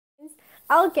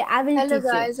Okay, I will Hello teach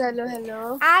you. guys,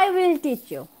 hello. I will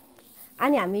teach you.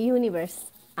 अनि हामी universe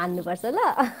हान्नुपर्छ ल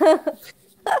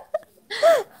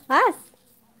हस्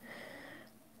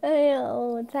ए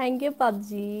थ्याङ्क यू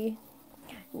पब्जी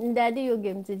ड्याडी यो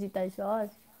गेम चाहिँ जिताइछ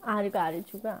हारेको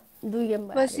छु क्या 2 गेम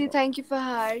भयो Mercy, हारेको thank you for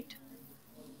heart.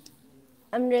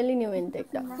 I'm really new in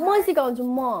TikTok म सिकाउँछु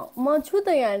म छु त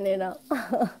यहाँनिर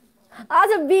आज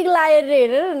बिग लायर रे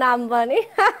हेर न नाम पनि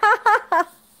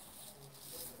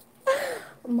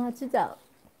म छु त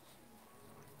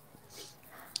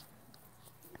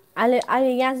अहिले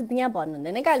यहाँ भन्नु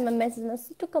हुँदैन क्या अहिले म मेसेजमा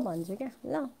सुटुक्क भन्छु क्या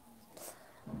ल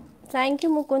thank you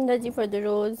मुकुन्दजी for the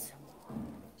rose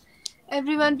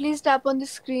Everyone, please tap on the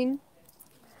screen.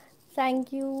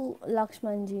 Thank you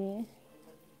Lakshmanji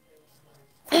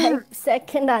 5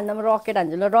 second हान्दामा rocket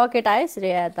हान्छु ल रकेट आयो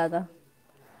श्रेया यता त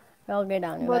रकेट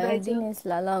हान्नु भयो बधाई छ।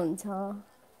 दिनेशलाई ल हुन्छ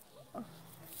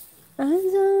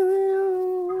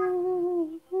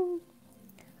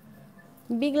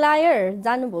बिग लायर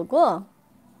जानुभएको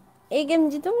एक गेम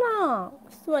जितौँ न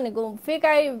कस्तो भनेको फेक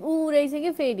आइ ऊ रहेछ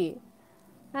कि फेरि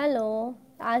हेलो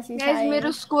आशिष Guys, हाई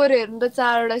मेरो स्कोर हेर्नु त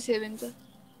 4 वटा 7 छ।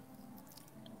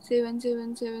 7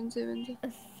 7 7 7 छ।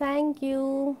 थ्याङ्क यू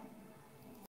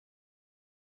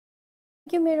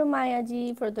थ्याङ्क यू मेरो मायाजी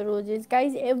for the roses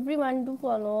guys every want do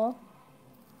follow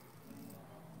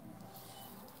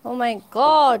oh my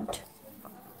God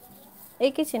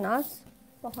एकैछिन हस्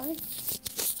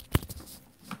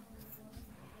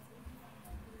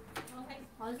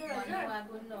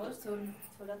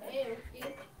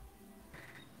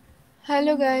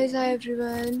Hello guys, hi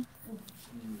everyone.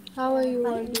 How are you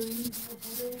all doing?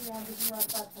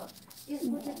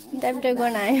 Type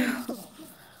गर्न आयो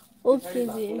ओके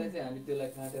जी हामी त्यसलाई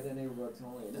काटेर नै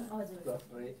गर्छौँ हैन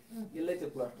क्लस्टर यसलाई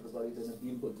चाहिँ क्लस्टर गरिदैन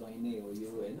बिलको जोइन नै हो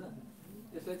यो हैन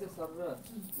यसलाई चाहिँ सर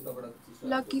उताबाट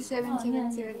Lucky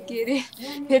 777 के रे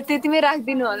फेरि त्यतिमै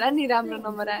राख्दिनु होला नि राम्रो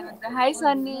नम्बर आयो भने। हाई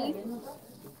सन्नी।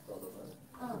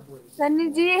 सन्नी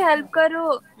जी हेल्प करो।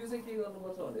 यो चाहिँ के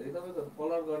गर्नुपर्छ भन्दाखेरि तपाईको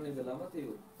कलर गर्ने बेलामा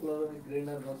त्यो कलर गर्ने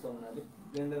ग्रेन्डर गर्छ भन्नाले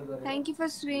ग्रेन्डर गरेर Thank you for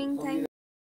swing. Thank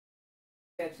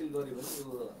capsule गर्यो भने त्यो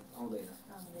आउँदैन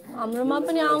हाम्रोमा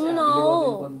पनि आउनु न हो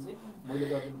मैले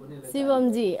गर्नु पनि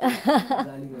शिवमजी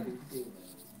जाली गरेको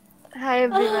Hi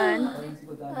everyone.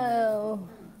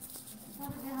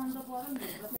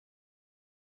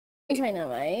 छैन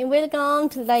भाइ वेलकम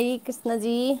टु लाइक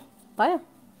कृष्णजी भयो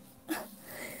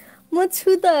म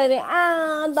छु त अरे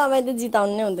तपाईँ त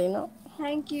जिताउनु नै हुँदैन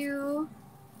Thank you.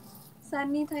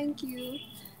 Sunny, thank you.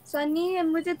 Sunny,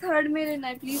 मुझे third में रहना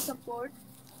है. Please support.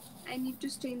 I need to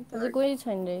stay in अझै third. कोही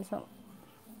छैन रहेछ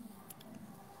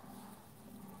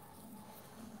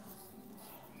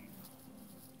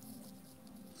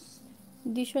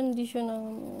दिसोन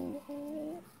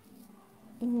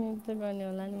त गर्ने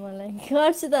होला नि मलाई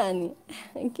गर्छु त अनि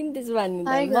किन त्यसो भन्नु त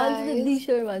Hi भन्छु त guys.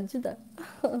 दिसोर भन्छु त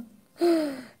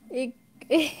एक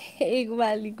एक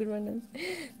बाली कुरो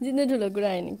जित्नु ठुलो कुरा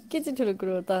होइन के चाहिँ ठुलो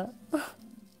कुरो हो त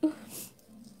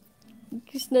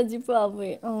कृष्णजी पो अब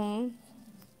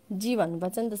जी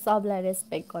भन्नुपर्छ नि त सबलाई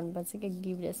रेस्पेक्ट गर्नुपर्छ क्या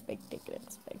गिभ रेस्पेक्ट टेक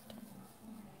रेस्पेक्ट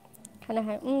खाना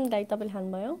खायो दाइ तपाईँले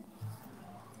खानुभयो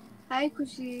Hi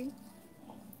खुशी.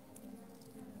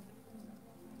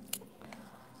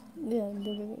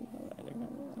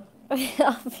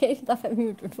 फेरि तपाईँ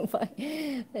म्युट हुनुभयो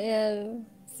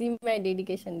C my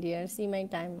dedication dear C my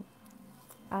time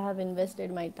I have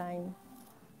invested my time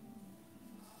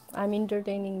I am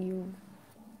entertaining you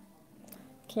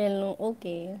खेल्नु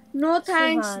ओके No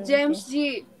thanks, सुहान ओके James जी.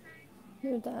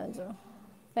 यो त आज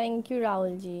थ्याङ्क यू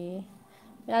राहुलजी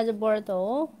आज व्रत हो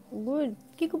गुड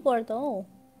के को व्रत हो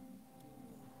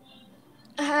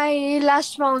Hi,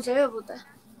 last में आउँछ है अब त.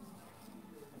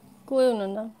 को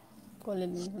हुनुहुन्न कसले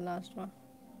दिन्छ लास्टमा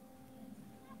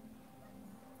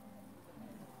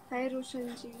Hi रोशन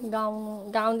जी.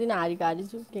 गाउँदिन हारी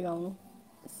छु के गाउनु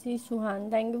C Suhan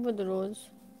thank you for the रोज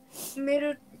मेरो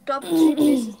top 3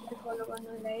 places में follow गर्नु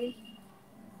होला है.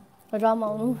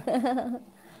 रमाउनु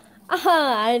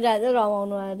आइरहेको छ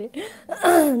रमाउनु अरे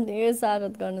धेरै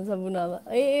सारत गर्नु छ बुनामा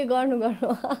ए गर्नु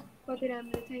कति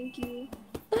राम्रो. Thank you.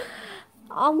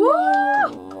 oh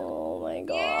my Yay!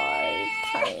 god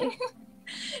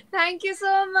Thank you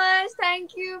so much.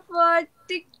 Thank you for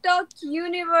TikTok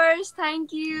universe.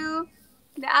 Thank you.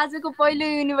 आजको पहिलो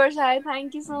युनिभर्स आयो.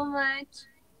 Thank you so much.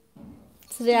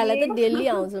 श्रेयालाई त डेली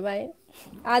आउँछ भाइ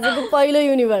आजको पहिलो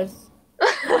युनिभर्स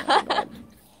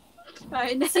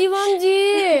शिवमजी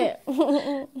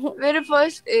मेरो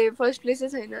फर्स्ट प्लेसै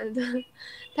छैन अन्त.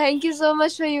 Thank you so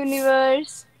much for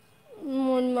universe.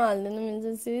 मनमा हाल्दैन मिल्छ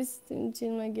सिस तिमी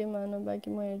चिनमा गेम हाल्नु बाँकी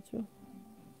म हेर्छु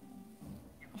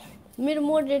मेरो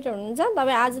मोडरेटर हुनुहुन्छ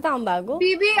तपाईँ आज त आउनु भएको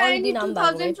PB, I अरू दिन need आउनु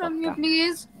भएको भए 2000 from you, पक्का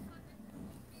please.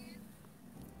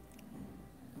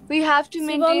 We have to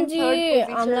maintain शिवमजी third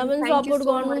हामीलाई position. पनि Thank you सपोर्ट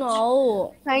so गर्नु न much. हौ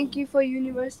Thank you for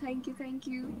universe. Thank you, thank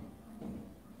you.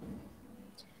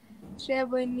 Shreya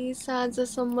बहिनी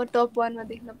साँझसम्म टप 1 मा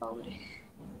देख्न पाऊ रे.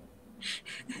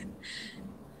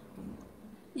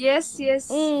 Yes, yes.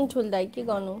 ठुल्दाइ के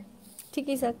गर्नु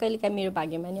ठिकै छ कहिलेकाहीँ मेरो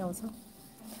भाग्यमा नि आउँछ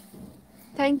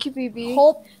Thank you, PB.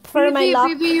 Hope for my PB, lock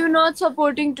PB, you're not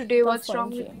supporting today. What's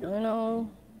wrong होइन with you?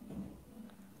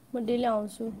 म डेली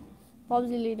आउँछु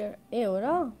पब्जी लिडर ए हो र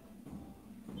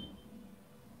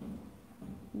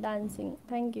डान्सिङ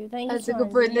थ्याङ्क यू आजको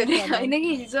पहिलो रे सो होइन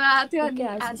कि हिजो आएको थियो ओके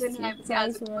अनि आज आशिष नि आएपछि हाई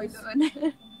आजको सुभाष पहिलो भने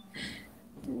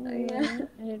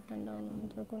रेड पेन डाउन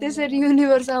हुन्छ त्यसरी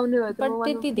युनिभर्स आउने भए त पर म वान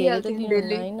त्यति धेरै त दिइहाल्थेँ दिनुहुन्न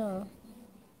डेली. होइन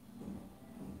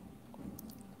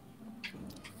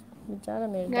बिचारा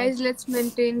मेरो Guys, let's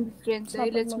maintain difference.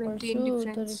 Let's support म maintain गर्छु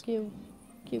तर difference.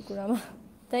 के कुरामा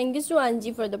thank you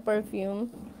सुहानजी for the perfume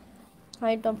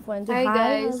high top one Hi high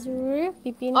guys. हजुर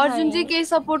पिपिन अर्जुनजी केही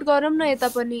सपोर्ट गरौँ न यता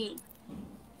पनि.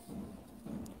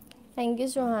 Thank you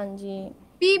सुहानजी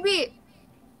PB.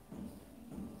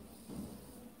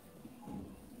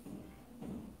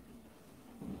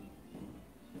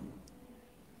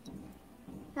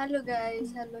 Hello guys.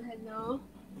 Hello.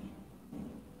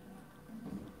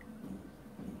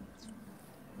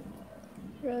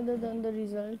 rather than the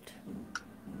result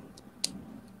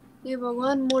ए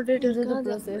भगवान मोडरेटर Enjoy the कहाँ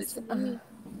process. जानुभएछ नि.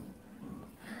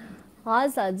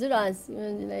 हस् हजुर हस्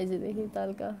शिवमजीलाई आइजदेखि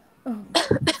तल्का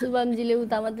शुभमजीले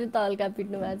उता मात्रै तल्का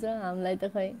पिट्नु भएको छ हामीलाई त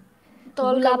खै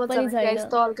तल्का गुलाब मचा पनि छैन गाइस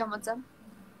तल्का मचा.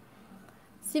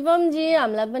 शिवमजी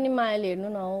हामीलाई पनि मायाले हेर्नु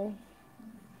न हौ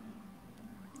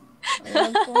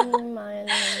हामीलाई पनि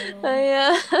मायाले हेर्नु न अया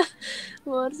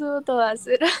मर्छु त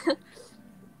हाँसेर.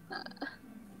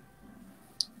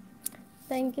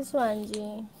 Thank you सुहानजी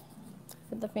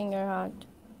for the finger heart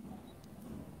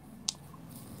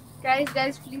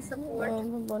Guys, please support.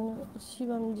 भन्नु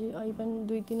शिवमजी अहिले पनि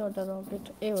 2-3 वटा रकेट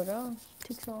ए हो र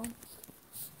ठिक छ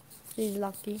इज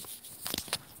लकी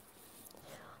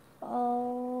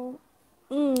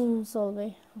सबै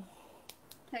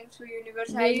Thanks for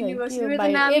universe. Hi बिहे छ universe. कि हो मेरो त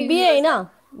बाहिर नाम ए बिहे universe.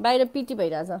 होइन बाहिर पिटी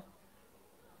भइरहेछ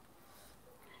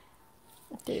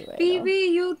त्यही भएर PB,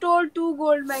 you told 2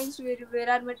 gold mines. Where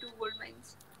are my 2 gold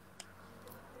mines?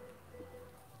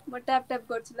 म ट्याप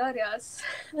गर्छु ल रियास.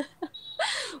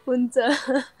 हुन्छ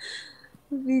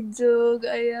बिजो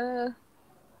गयो.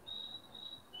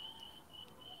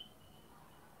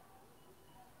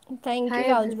 Thank Hi you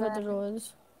Rahul for the everyone.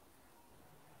 रोज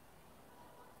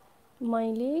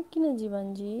मैले किन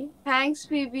जीवनजी Thanks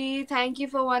PB. Thank you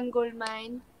for 1 gold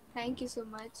mine. Thank you so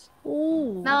much.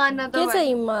 Now another के छ one.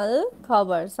 इमल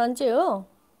खबर सन्चै हो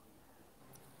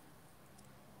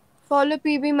Follow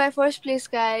PB my first place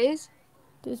guys.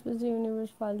 त्यसपछि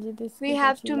universe फाल्जी We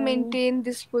have to maintain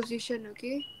this position,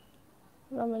 okay?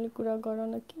 रमाइलो कुरा गर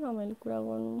न के रमाइलो कुरा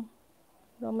गर्नु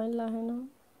रमाइलो लागेन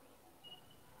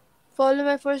Follow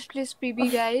my first place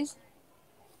PB guys.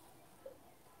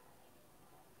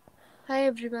 Hi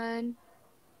everyone.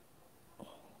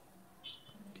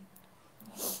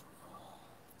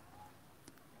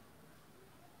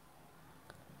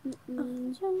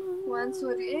 Once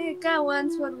for कहाँ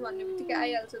once for भन्ने बित्तिकै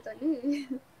आइहाल्छ त नि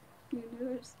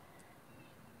universe.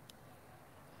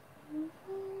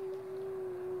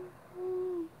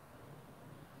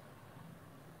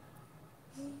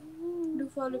 Do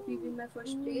follow PB my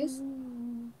first place.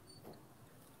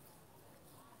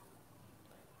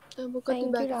 अब कति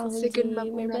बाँकी छ सेकेन्डमा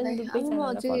पुग्नलाई. अब म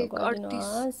अझै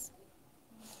 38.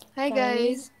 Hi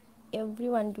guys.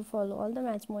 Everyone to follow all the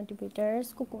match motivators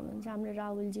को हुनुहुन्छ हाम्रो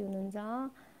राहुलजी हुनुहुन्छ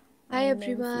Hi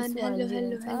everyone. Hello.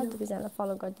 दुवैजनालाई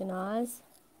फलो गरिदिनुहोस्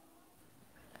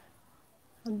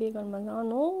बेगन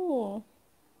बनाउनु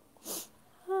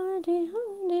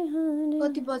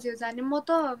कति बज्यो जाने म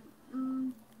त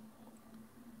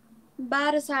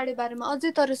 12 12:30 मा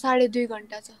अझै तर 2.5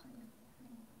 घण्टा छ.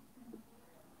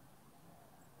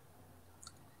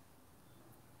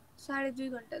 2.5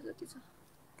 घण्टा जति छ.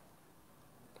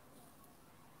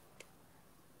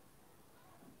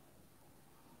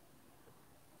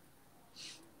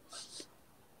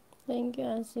 थ्याङ्क यू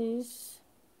आशिष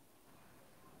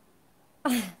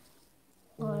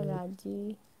राजी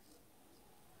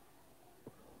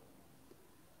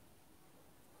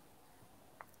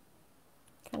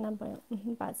खाना भयो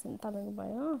पाँचजना तपाईँको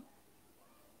भयो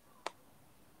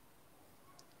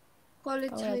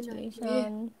कलेज छैन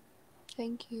अहिले.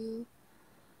 Thank you.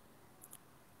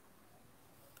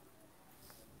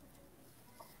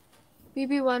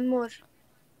 PB one more.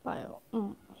 भयो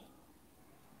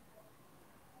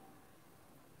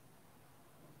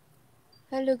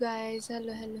Hello guys,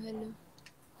 hello, hello, hello.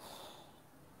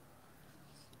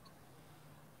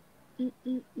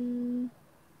 Mm-mm-mm.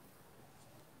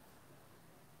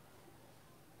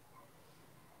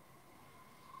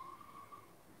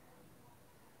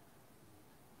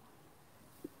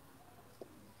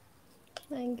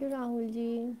 Thank you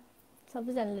Rahulji,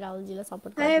 सबैजनाले राहुलजीलाई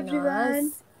सपोर्ट Hi गरिदिनुहोस्।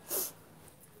 everyone,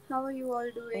 how are you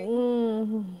all doing?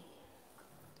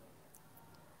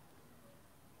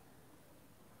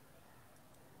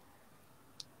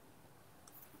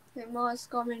 Famous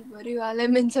comment भरिवालै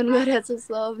mention गरेको छ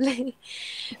सबले।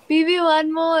 PB one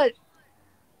more.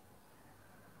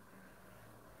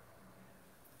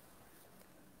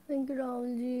 Thank you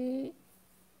Rahulji.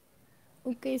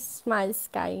 Okay smile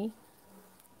sky,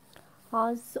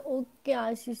 हस् okay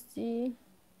आशिषजी।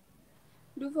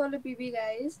 Do follow PB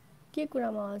guys. के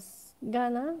कुरामा हस्?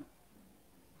 गाना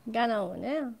गाना हो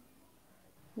भने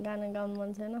गाना गाउनु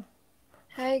मन छैन?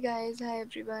 Hi guys, hi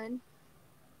everyone.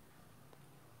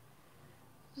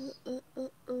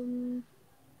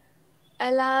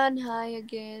 Alan, hi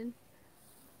again.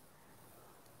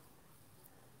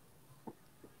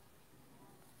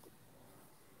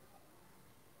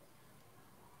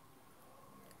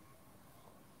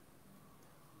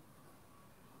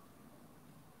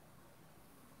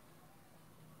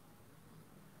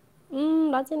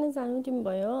 बाँचेन जानु तिमी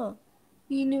भयो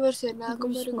युनिभर्स हेर्न आएको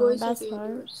मैले ग्रीष्म, गइसकेँ that's her.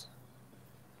 युनिभर्स।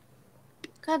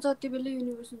 कहाँ जति बेला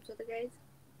युनिभर्स हुन्छ त गाइज?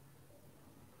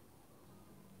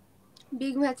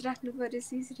 बिग म्याच राख्नु पर्यो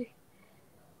सिसरे।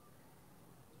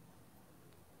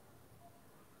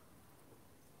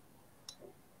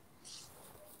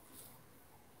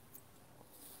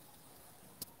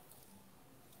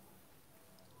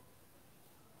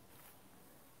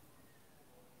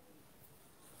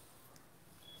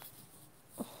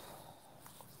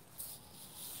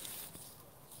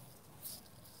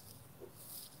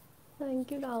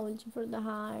 Thank you Rahulji for the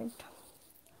heart.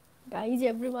 Guys,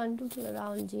 everyone to follow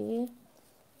Rahulji.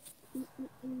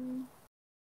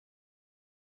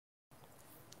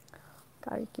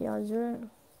 Karki हजुर।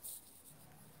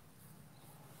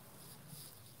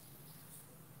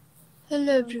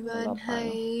 Hello everyone,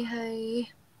 hi,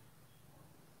 hi.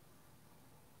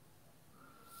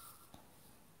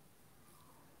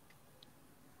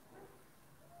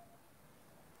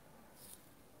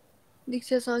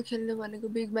 दीक्षासँग खेल्नु भनेको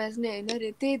बिग म्याच नै होइन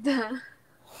रे, त्यही त।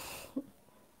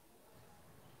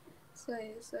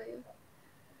 सही सही।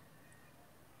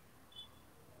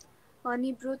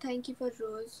 Honey bro, thank you for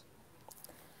rose.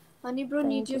 Honey bro,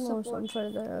 need your support. Thank you for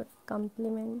the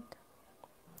compliment.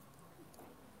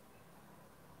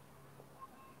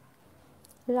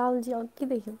 Rahulji अघि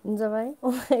देख्यो हुन्छ भाइ।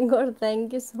 ओ my God,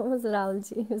 thank you so much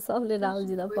Rahulji. सबले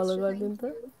राहुलजीलाई फलो गरिदिनु त।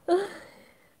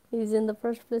 Is in the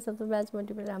first place of the match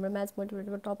motivator, हाम्रो match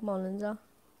मोटिभेटरको टपमा हुनुहुन्छ।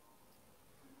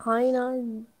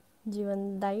 होइन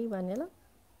जीवन दाई भने ल।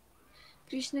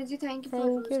 Krishnaji, thank you for thank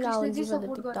rose. You Krishnaji Rahulji for the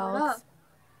support गर्नु ल। TikToks.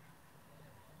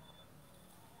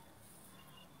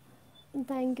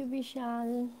 Thank you Vishal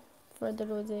for the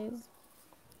roses.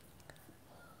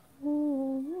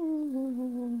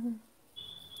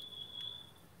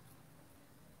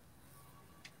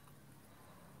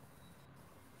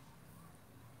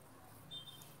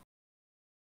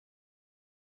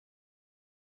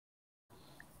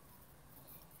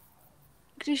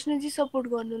 Krishnaji support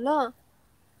गर्नु ल।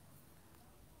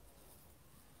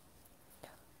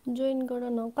 जोइन गर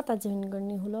न, कता जोइन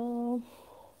गर्ने होला?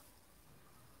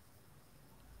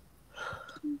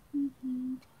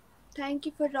 Thank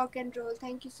you for rock and roll.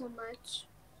 Thank you so much.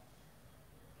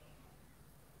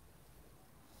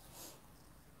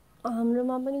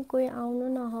 हाम्रोमा पनि कोही आउनु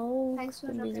न हौ। Thanks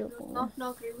for rock and roll. Knock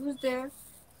knock. Who's there?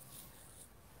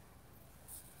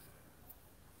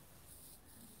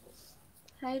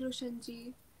 Hi Roshanji.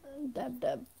 Tap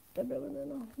tap tap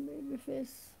गर्दैन baby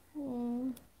face.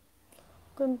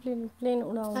 Plain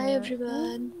उडाउने। Hi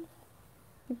everyone.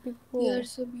 पिपीको You are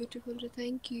so beautiful.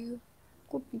 Thank you.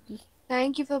 को PP?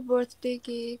 Thank you for birthday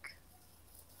cake.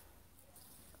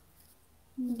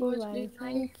 Birthday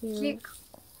thank you. Cake.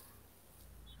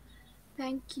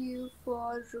 Thank you for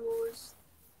rose.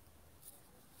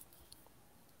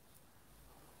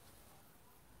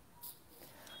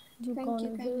 झुकाउने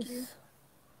Thank you.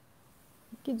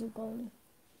 के झुकाउने?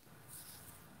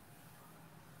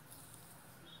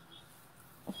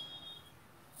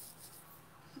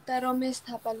 ता रमेश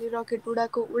थापाले rocket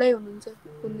उडाको उडाइ हुनुहुन्छ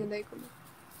पुण्य दाइकोमा।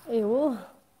 ए हो,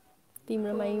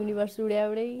 तिम्रोमा universe उड्या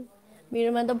उडै,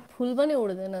 मेरोमा त फुल पनि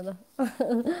उड्दैन त।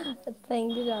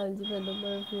 Thank you Rahulji for the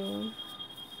perfume.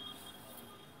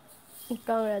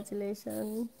 Congratulation.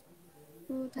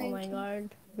 Oh, Oh my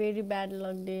god, very bad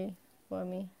luck day for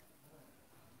me.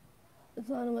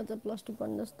 सानोमा त प्लस टू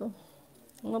पढ्ने जस्तो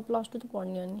म प्लस टू त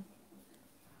पढ्ने हो नि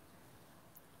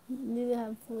दिदी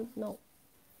हेभ फुड नो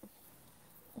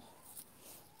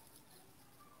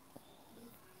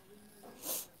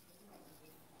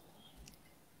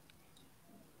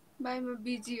भाइ म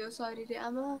बिजी हो सरी रे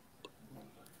आमा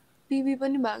बिबी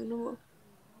पनि भाग्नु हो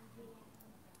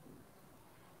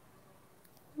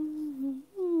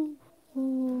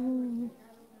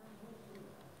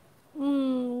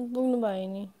पुग्नु भयो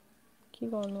नि के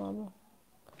गर्नु अब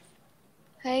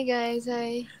हाई गाइज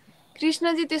हाई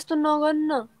कृष्णजी त्यस्तो नगर्नु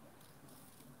न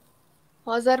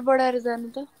 1000 बढाएर जानु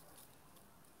त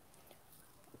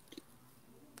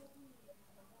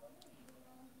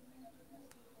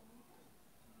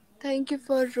थ्याङ्क यू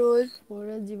फर रोज हो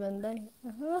र जीवन दाई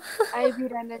आइबी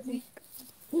राणाजी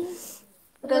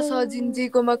र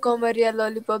सजिनजीकोमा कमरिया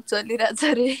ललिपप चलिरहेछ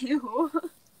रे हो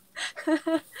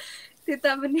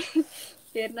त्यता पनि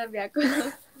हेर्न भ्याएको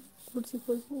कुर्सी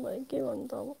खोज्नु भयो के गर्नु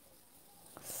त अब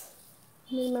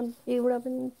मेरोमा एउटा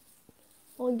पनि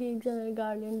अघि एकजनाले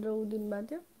गार्लियन र ऊ दिनुभएको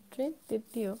थियो ट्रेन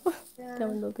त्यति हो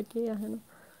त्यहाँभन्दा त केही आएन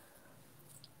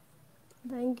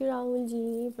thank you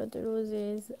Rahulji for the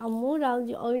roses अब म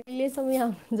राहुलजी अहिलेसम्म यहाँ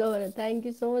हुनुहुन्छ भनेर thank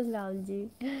you so much Rahulji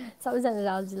सबैजना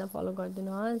राहुलजीलाई फलो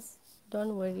गरिदिनुहोस्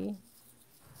don't worry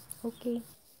okay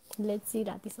let's see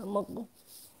रातिसम्मको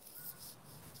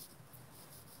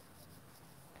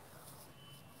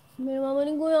मेरोमा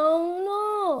पनि गयो आउनु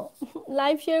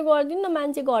लाइभ सेयर गरिदिनु न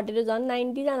मान्छे घटेर झन्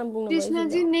 90जना पुग्नु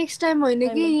कृष्णजी भइसक्यो नेक्स्ट टाइम होइन कि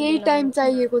टाइमर यही पुगेन टाइम मेरो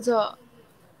चाहिएको छ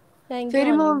थ्याङ्क यू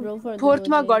फेरि म honey bro for the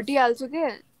फोर्थमा roses घटिहाल्छु के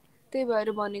त्यही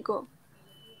भएर भनेको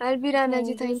IB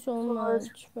Ranaji thank you thank so you for much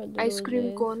for the ice cream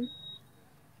roses cone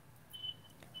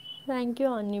thank you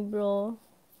honey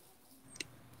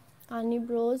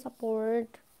bro support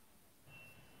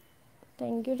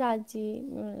thank you राजी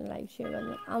लाइभ सेयर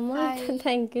गर्नु आमा हाई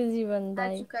थ्याङ्क यू जीवन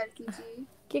दाई आजु कार्कीजी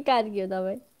के कार्की हो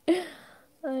तपाईँ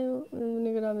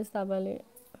उनीको रमेश थापाले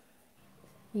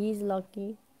he is lucky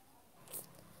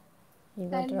he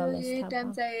got hello Ramesh यही टाइम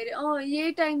थापा चाहियो अरे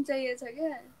यही टाइम चाहिएछ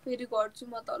क्या फेरि घट्छु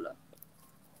म तल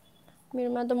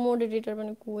मेरोमा त मोडरेटर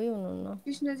पनि कोही हुनुहुन्न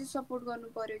कृष्णजी सपोर्ट गर्नु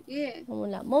पर्यो कि म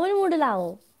पनि मुडला हो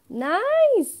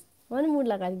नाइस म पनि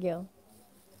मुडला कार्की हो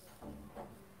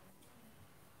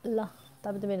ल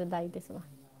तपाईँ त मेरो दाइ त्यसो भए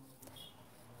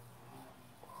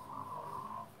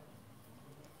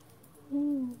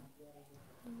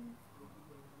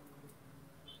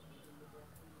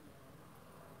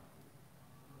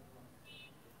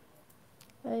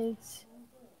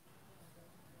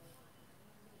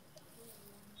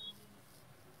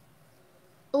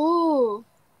ओ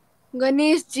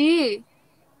Ganeshji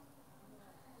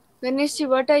Ganeshji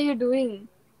what are you डूइङ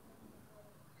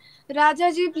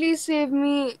Rajaji please save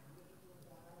me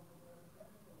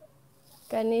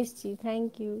Ganeshji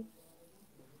thank you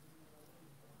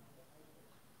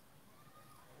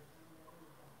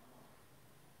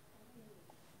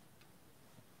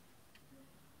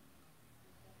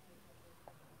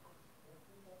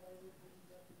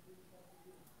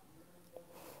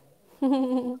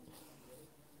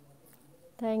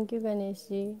thank you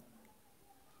Ganeshji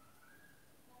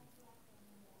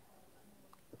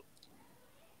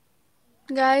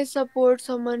guys support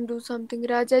someone do something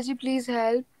rajaji please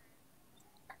help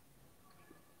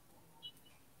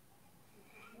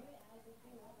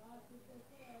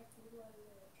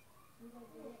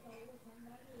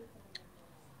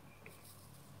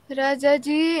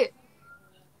rajaji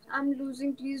I'm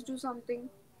losing please do something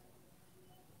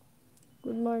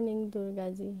good morning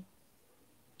Durgaji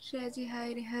shreyaji hi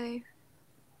hi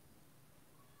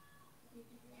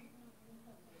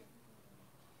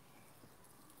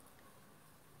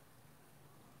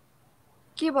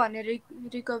के भने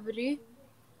रिकभरी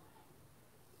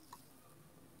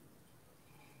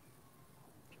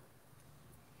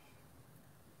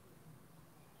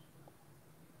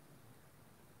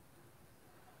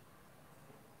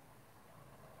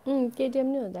केटिएम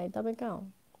नै हो दाइ तपाईँ कहाँ हो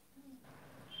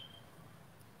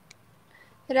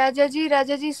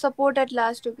rajaji support at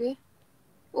last okay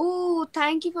oh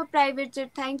thank you for private chat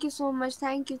thank you so much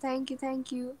thank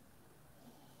you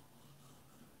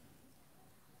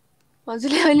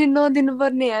हजुरले अहिले नदिनु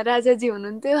पर्ने यहाँ राजाजी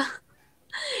हुनुहुन्थ्यो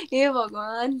हे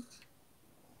भगवान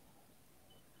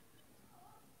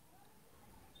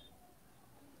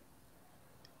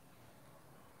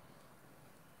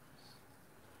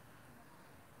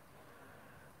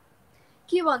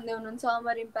के भन्दै हुनुहुन्छ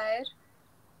अमर एम्पायर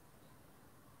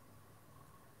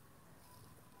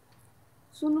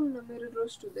सुनौँ न मेरो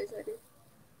रोस्ट हुँदैछ अरे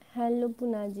hello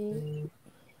Punaji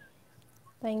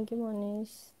thank you Manish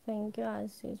thank you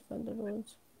Ashish for the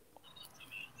rose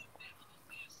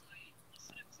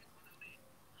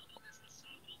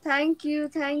thank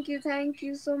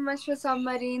you so much for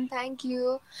submarine thank you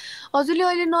हजुरले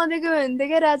अहिले नदेख्यो भने त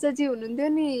क्या राजाजी हुनुहुन्थ्यो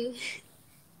नि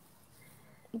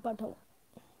पठाऊ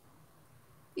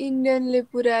इन्डियनले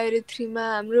पुऱ्यायो रे 3 मा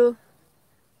हाम्रो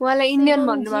उहाँलाई इन्डियन शिवमजी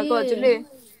भन्नुभएको हजुरले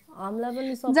हामीलाई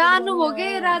पनि सपोर्ट जानु गर्ने हो हो के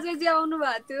राजाजी आउनु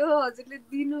भएको थियो हजुरले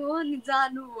दिनु हो नि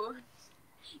जानु हो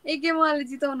एक गेम उहाँले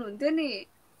जिताउनु हुन्थ्यो नि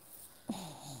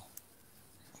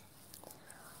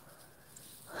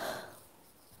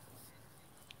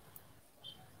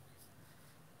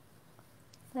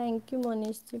thank you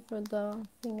मनिषजी for the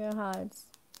finger hearts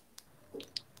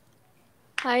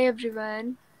high everyone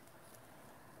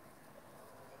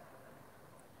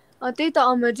त्यही त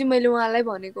अमरजी मैले उहाँलाई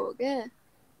भनेको हो क्या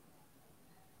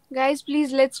guys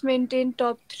please let's maintain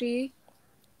top 3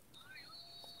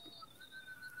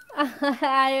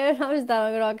 आयो रमेश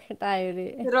तामाङको रकेट आयो रे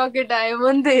रकेट आयो म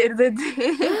नि त हेर्दै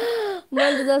थिएँ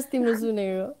मैले त जस्ट तिम्रो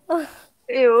सुनेको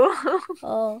ए हो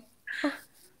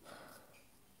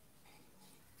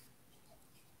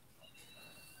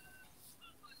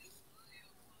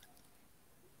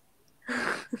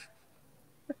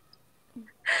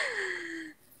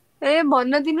ए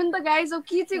भन्न दिनु नि त गाइज अब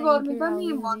के चाहिँ गर्नु त नि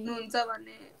भन्नुहुन्छ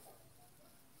भने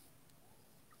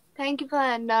thank you for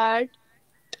hand art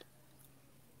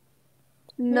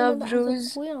नब्रुज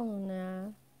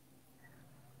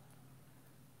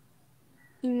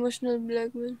emotional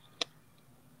blackmail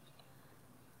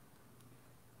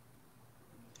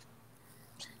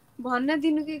भन्न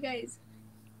दिनु के guys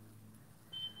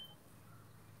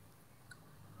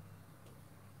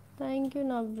thank you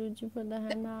नब्रुजी for the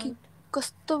hand art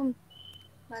कस्तो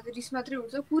रिस मात्रै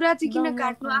हुन्छ कुरा चाहिँ किन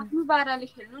काट्नु आफ्नो पाराले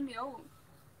खेल्नु नि हौ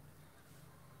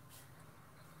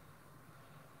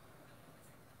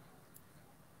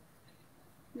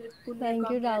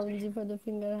thank you Rahulji for the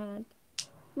finger heart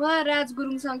उहाँ राज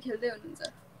गुरुङसँग खेल्दै हुनुहुन्छ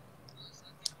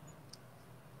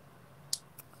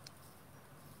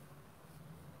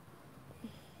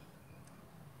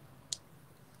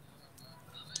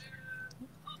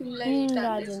तिमीलाई हिट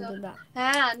हान्दैछ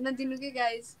हान्न दिनु के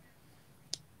गाइज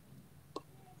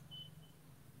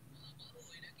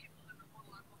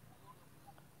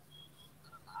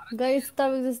गाइस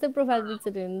तपाईँको जस्तै प्रोफाइल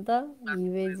पिक्चर हेर्नु त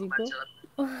हिवेजीको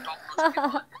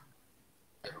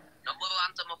नम्बर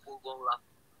 1 सम्म पुगौँ ल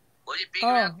भोलि बिग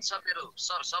म्याच छ मेरो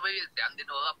सर सबैले ध्यान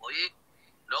दिनु होला भोलि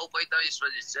 9:45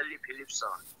 बजे जेली फिलिप्स छ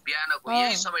बिहानको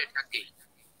यही समय ठ्याक्कै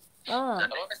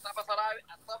रमेश थापा सर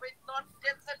तपाईँ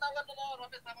टेन्सन नगर्नु ल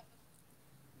रमेश थापा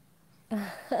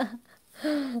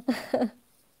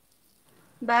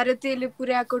भारतीयले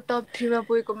पुर्याएको टप 3 मा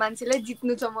पुगेको मान्छेलाई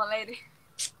जित्नु छ मलाई रे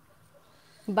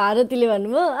भारतीले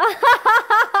भन्नुभयो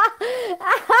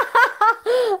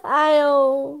आयो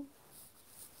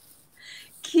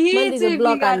मैले चाहिँ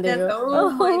ब्लक हान्दिएको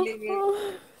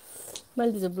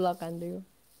मैले चाहिँ block हान्दिएको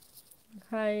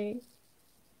high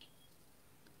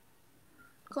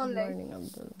good morning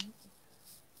Abdul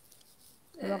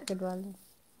रकेटवाला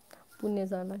पुण्य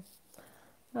सरलाई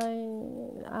हाई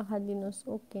आँखा दिनुहोस्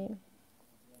ओके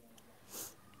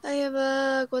अब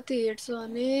कति हेर्छ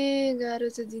भने गाह्रो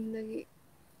छ जिन्दगी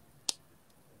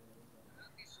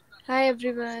हाई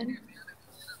एभ्रिवान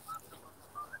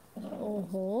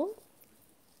ओहो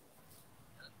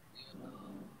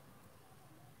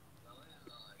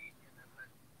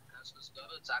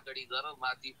चाकडी गर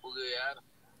माथि पुग्यो यार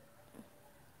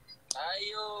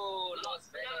आयो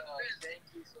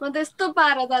म त यस्तो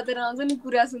पारा तातेर आउँछ नि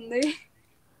कुरा सुन्दै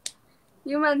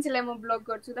यो मान्छेलाई म ब्लक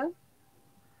गर्छु त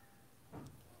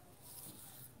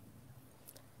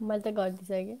मैले त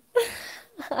गरिदिइसकेँ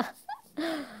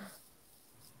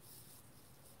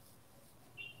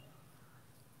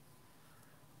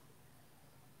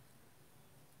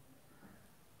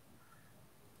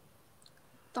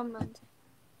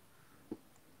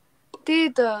त्यही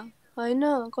त होइन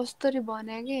कसरी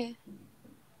भन्या के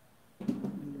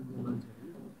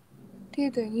त्यही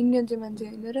त इन्डियन चाहिँ मान्छे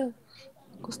होइन र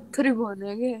कसरी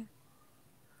भन्या के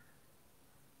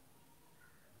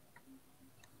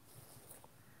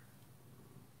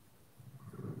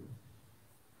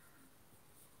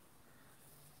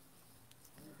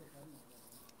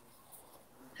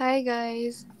हाई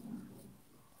गाइज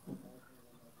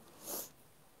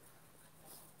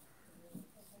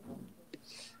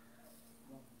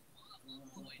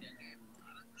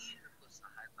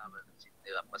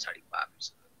पछाडि पार्नु छ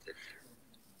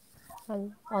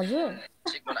हजुर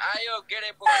आयो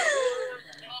गेडे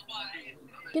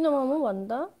किन मामु भन्नु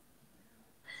त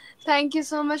thank you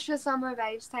so much for summer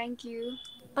vibes thank you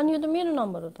अनि यो त मेरो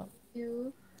नम्बर हो त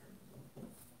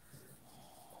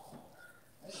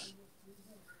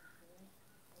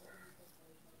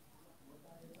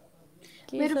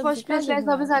मेरो सब्जी फर्स्ट कहाँ पेजलाई देख्नु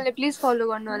भएको? सबैजनाले प्लिज फलो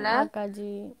गर्नु होला।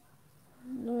 आकाजी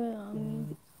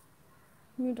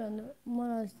मिठो अन्त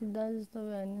मलाई अस्ति दाजु जस्तो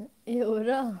भयो भने ए हो र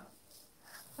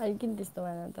अहिले किन त्यस्तो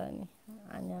भएन त अनि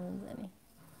हामी हुन्छ नि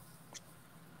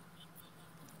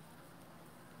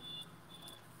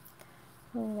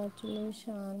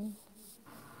कङ्ग्रेचुलेसन।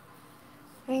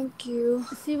 Thank you.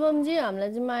 शिवमजी हामीलाई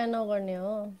चाहिँ माया नगर्ने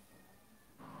हो।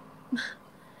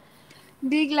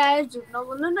 बिग लायर झुट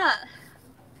नबोल्नु न।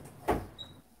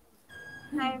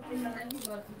 High everyone.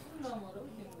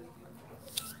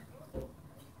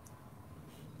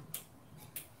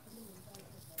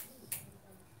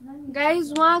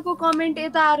 गाइज उहाँको कमेन्ट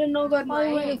यता आएर नगर्नु अनि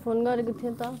है। मैले फोन गरेको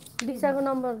थिएँ त दीक्षाको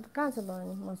नम्बर कहाँ छ त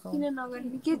अनि मसँग? किन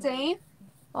नगर्ने के चाहिँ?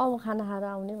 अब खाना खाएर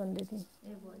आउने भन्दै थिएँ।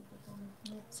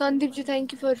 सन्दीपजी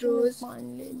थ्याङ्क यू फर रोज।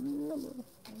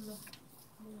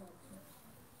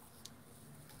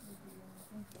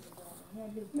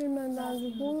 मेरो दाजु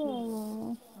को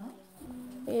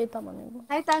ए त भनेको।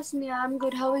 High तास्निया, I am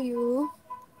good, how are you?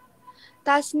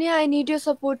 तास्निया, I need your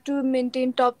support to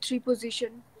maintain top 3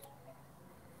 position.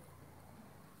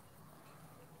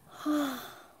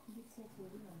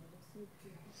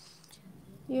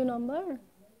 यो नम्बर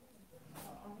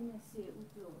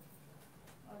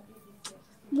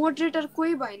मोडरेटर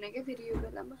कोही भएन क्या फेरि यो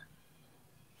बेलामा।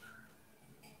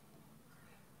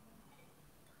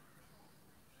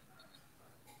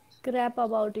 क्र्याप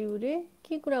अबाउट यु रे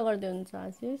के कुरा गर्दै हुन्छ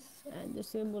आशिष?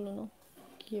 जसै बोल्नु न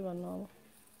के भन्नु अब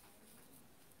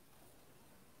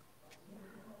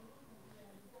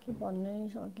के भन्नै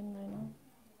सकिँदैन।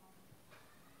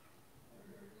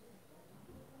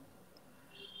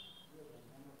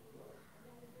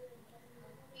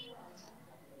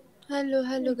 Hello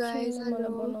hello guys, एकछिनलाई hello.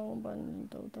 मलाई बनाऊ भन्नु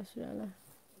त उता श्रेयालाई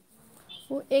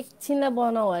ऊ एकछिनलाई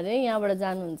बनाऊ अरे यहाँबाट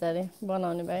जानुहुन्छ अरे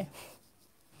बनाउने भाइ।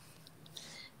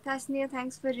 तास्निया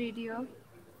थ्याङ्क्स फर रेडियो।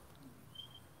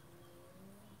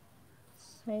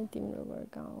 है तिम्रो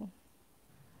वर्क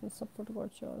आऊ सपोर्ट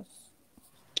गर्छु।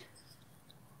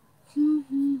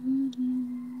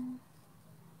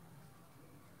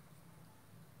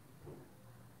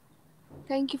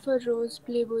 Thank you for rose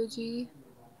प्लेबोयजी।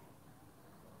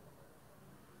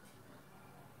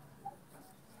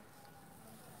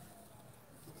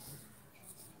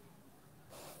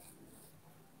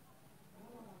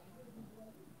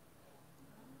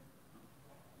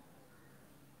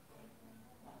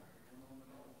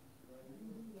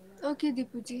 Okay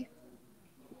दिपुजी।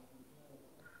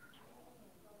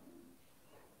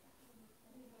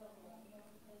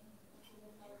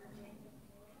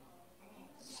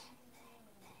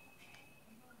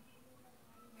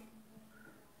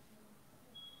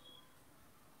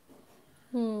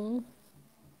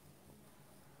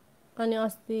 अनि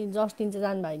अस्ति जस्टिन चाहिँ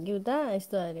जानुभयो कि उता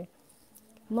यस्तो अरे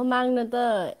म माग्न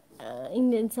त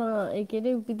इन्डियनसँग के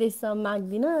अरे विदेशसँग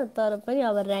माग्दिनँ तर पनि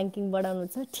अब ऱ्याङ्किङ बढाउनु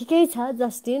छ। ठिकै छ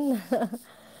जस्टिन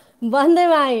भन्दै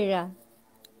मागेका।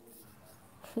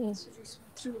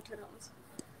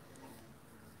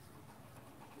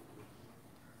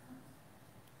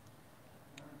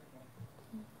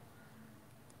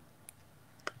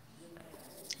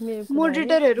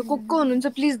 मोडरेटरहरू को हुनुहुन्छ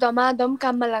प्लिज धमाधम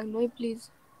काममा लाग्नु है प्लिज।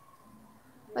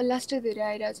 लास्टै धेरै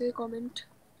आइरहेको छ comment.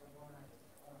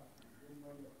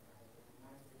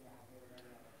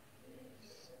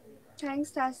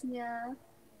 Thanks तास्निया।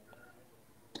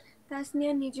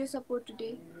 तास्निया need your support today.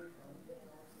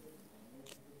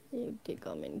 एउटै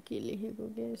कमेन्ट के लेखेको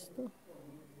के यस्तो।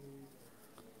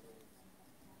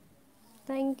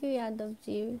 Thank you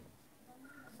Yadavji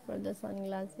for the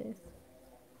sunglasses.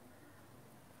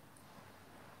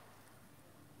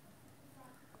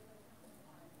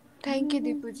 Thank you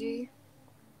दिपुजी।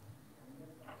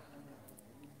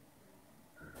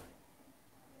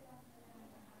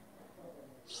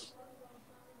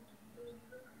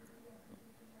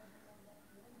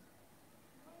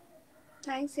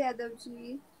 Thanks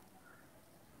Yadavji.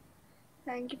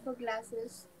 Thank you for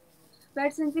glasses.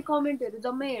 Batsman चाहिँ कमेन्टहरू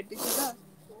जम्मै हेर्दैछु ल।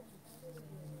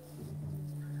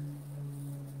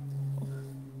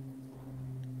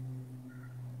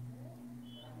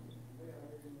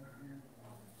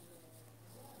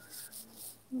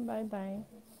 By by.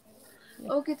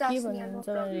 ओके के तास्निया, नो भन्नुहुन्छ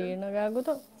भनेर प्रब्लम। हेर्न गएको त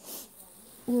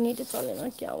नेटै चलेन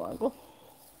क्या उहाँको।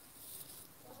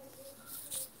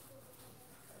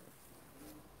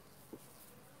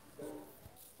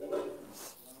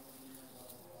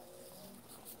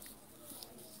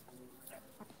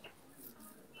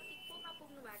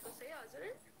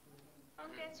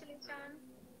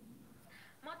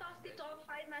 म त अस्ति टप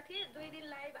 5 मा थिएँ 2 दिन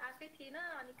लाइभ आएकै थिइनँ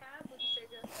अनि कहाँ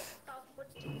पुगिसक्यो टप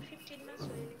 15 मा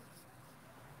छु अहिले।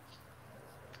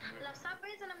 ल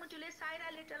सबैजना मुटुले साइरा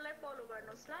लिटललाई फलो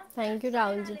गर्नुहोस् ल Thank you, Saira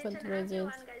Rahulji, for little the roses.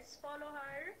 everyone guys follow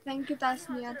her thank you अनि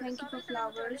तास्निया हजुरहरू थ्याङ्क यू फर सबैजना मुटुले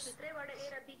फ्लावर्स भित्रैबाट ए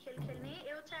र बी खेल खेल्ने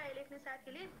एउटा ए लेख्ने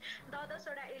साथीले 10-10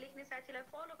 वटा ए लेख्ने साथीलाई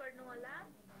फलो गर्नु होला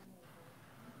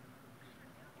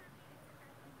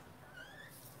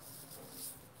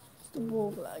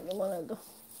भोक लाग्यो मलाई त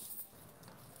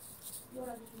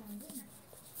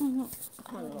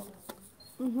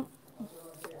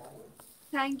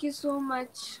thank you so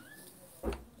much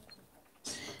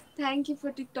thank you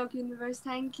for TikTok universe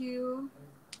thank you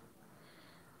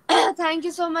Thank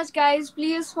you so much, guys.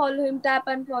 Please follow him. Tap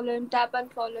and follow him. Tap and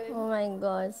follow him. Oh my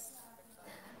gosh.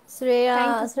 Thank you Shreya,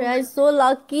 so Shreya much. is so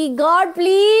lucky. God,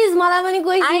 please, मलाई पनि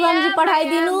कोही शिवमजी I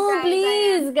पठाइदिनु am, guys.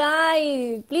 Please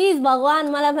guys please भगवान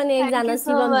मलाई पनि Thank एकजना you so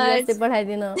शिवमजी much. जस्तै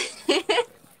पठाइदिनु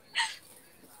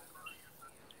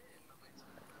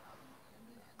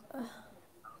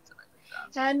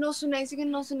नसुनाइसी कि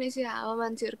नसुनाइसी हावा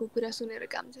मान्छेहरूको कुरा सुनेर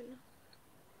काम छैन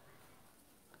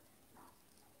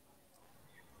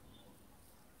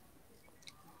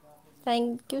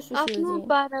थ्याङ्क यू आफ्नो सुशीलजी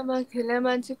पारामा खेले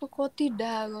मान्छेको कति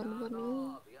डाहा गर्नुपर्ने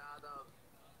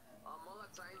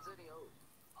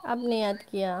आपने याद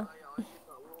किया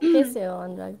कैसे हो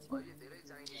अनुराग जी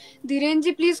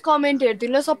धीरेनजी प्लिज कमेन्ट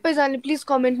हेरिदिनु ल सबैजनाले प्लिज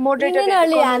कमेन्ट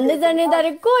मोडरेटरहरूले इन्डियनहरूले कमेन्ट हान्दै जाने हेरिदिनु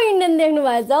तारे को इन्डियन देख्नु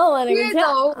भएछ हौ भनेको के त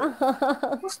हो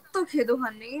कस्तो खेदो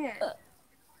खाने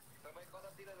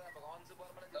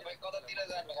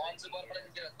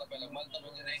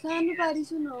सानो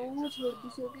पारिसु न हो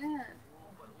छोडिदिसो क्या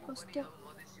कस्तो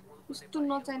कस्तो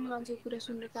नचाहिने मान्छेको कुरा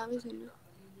सुन्ने कामै छैन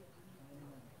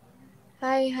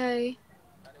हाई हाई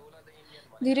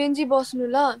धीरेनजी बस्नु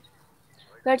ल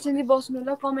गाडसेनजी बस्नु ल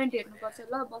कमेन्ट हेर्नुपर्छ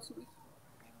ल बस्नु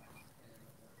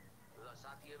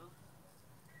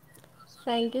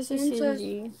thank you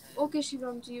सुशीलजी okay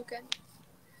शिवमजी you can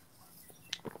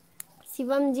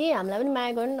शिवमजी हामीलाई पनि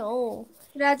माया गर्नु न हौ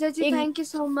Rajaji thank you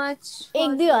so much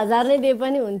 1-2 हजार नै दिए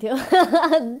पनि हुन्थ्यो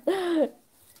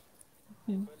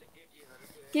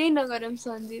केही नगरौँ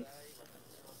सञ्जीव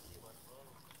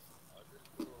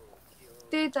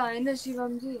त्यही त होइन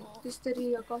शिवमजी त्यसरी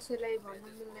कसैलाई भन्नु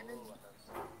मिल्दैन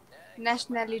नि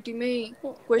नेसनालिटीमै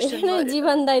क्वेसन गरेर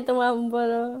जीवन दाइ त उहाँ पर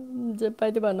जे पाइ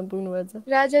त्यो भन्न पुग्नु भएछ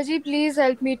Rajaji please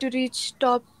help me to reach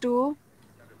top 2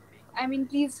 I mean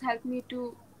please help me to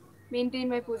maintain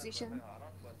my position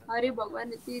अरे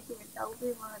भगवान् यति टाउकै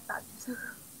मलाई तात्छ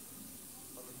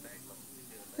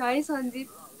है Sanjeev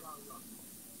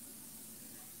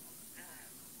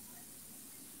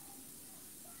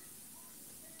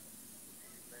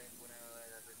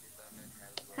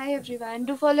Hi everyone,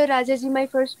 do follow Rajaji my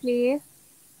first place.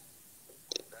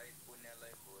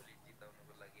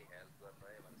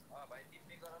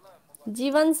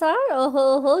 जीवन सर ओहो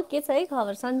हो के छ है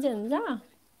खबर सन्चै हुन्छ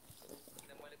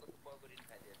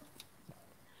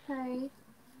Hi,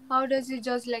 how does he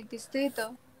judge like this? त्यही त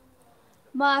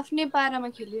म आफ्नै पारामा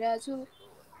खेलिरहेको छु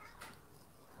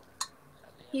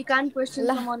He can't question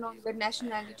someone on their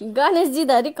nationality. Ganeshji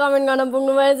धरि कमेन्ट गर्न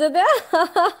पुग्नु भएछ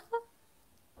त्यहाँ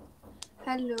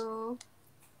Hello.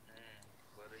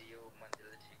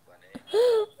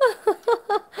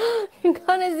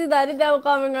 गणेशजी धरि त्यहाँ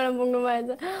कमेन्ट गर्न पुग्नु भएछ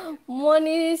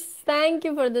Manish thank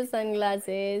you for the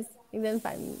sunglasses एकदम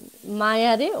फाइन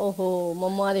माया रे ओहो म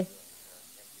मरे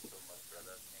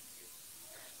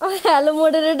हेलो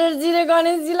मोडरेटरजी रे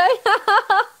गणेशजीलाई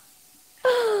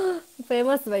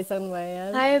फेमस भइसक्नु भयो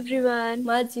यार Hi everyone.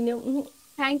 मलाई चिन्यो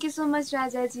Thank you so much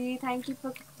Rajaji. Thank you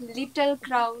for little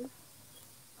crowd.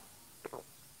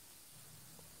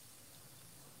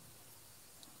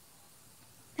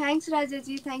 Thanks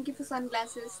Rajaji. Thank you for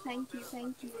sunglasses. Thank you.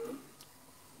 Thank you.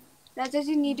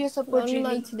 Rajaji need your support really.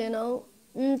 मलाई चिन्दैन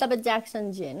तपाईँ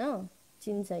ज्याक्सनजी होइन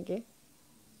चिन्छ के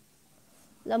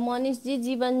ल मनिषजी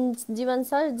जीवन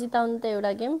सर जिताउनु त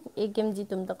एउटा गेम एक गेम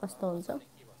जितौँ त कस्तो हुन्छ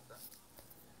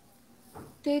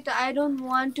त्यही त I don't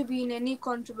want to be in any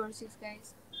controversies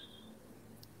guys.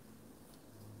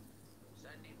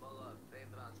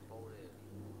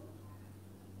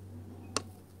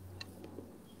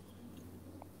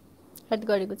 Head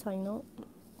गरेको छैन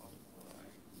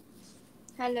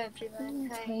Hello everyone.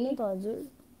 छैन Hi. त हजुर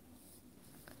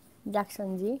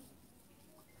ज्याक्सनजी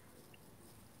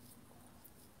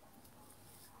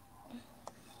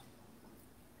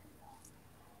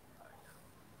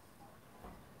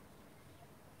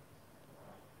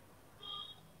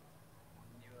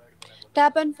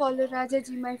Tap and follow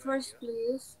Rajaji my first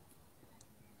place.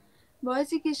 भएछ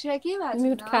कि श्रेया के भएको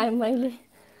म्युट छैन खाएँ मैले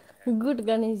गुड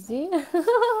गणेशजी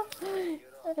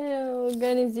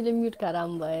गणेशजीले म्युट खाएर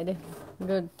आउनु भयो अरे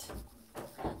गुड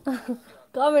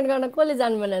कमेन्ट गर्न कसले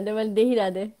जानु भनेको थियो मैले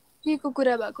देखिरहेको थिएँ के को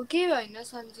कुरा भएको के होइन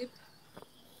Sanjeev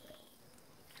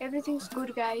Everything's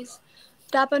good, guys.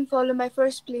 Tap and follow my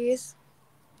first place.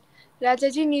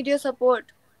 Rajaji, need your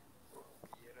support.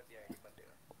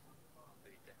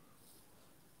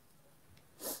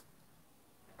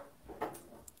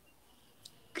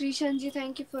 Krishanji,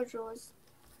 thank you for rose.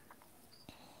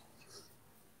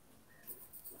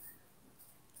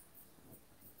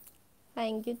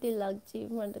 Thank you, Tilakji,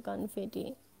 for the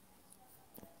confetti.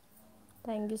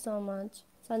 Thank you so much.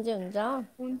 Sanjay हुन्छ?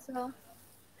 Hunsa.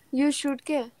 You should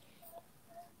ke?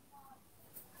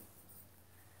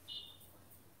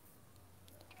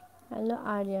 Hello,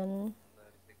 Aryan.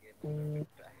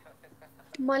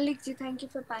 Malikji, thank you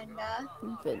for panda.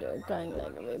 Video crying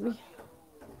like a baby.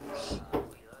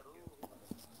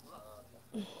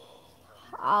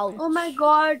 Ouch. Oh my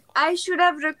god, I should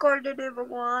have recorded it,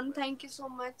 Bhagwan. Thank you so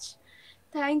much.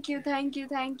 Thank you, thank you,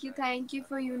 thank you, thank you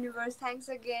for universe. Thanks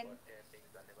again.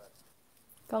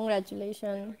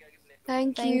 Congratulations.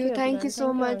 Thank Thank you, you, thank you everyone. so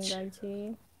Thank you, much.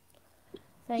 Anuragji.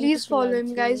 Thank you, Please follow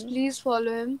him, guys. Tilakji. Please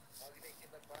follow him.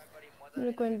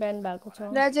 मेरो coin band भएको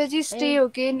छ. Rajaji, stay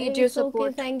okay. Need your It's okay.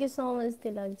 support. Thank you so much,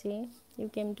 Tilakji. You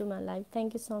came to my life.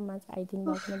 Thank you so much. आइदिनु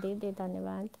भएकोमा धेरै धेरै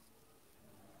धन्यवाद.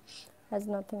 Has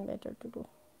nothing better to do.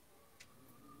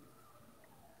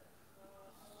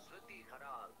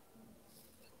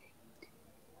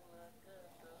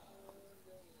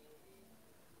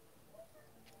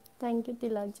 Thank you,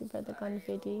 Tilakji, for the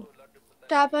confetti.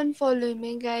 Tap and follow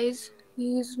me, guys.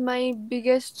 He is my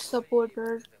biggest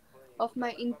supporter of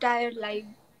my entire life.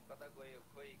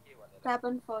 Tap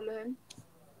and follow him.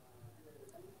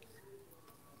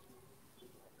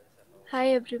 Hi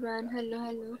everyone. Hello,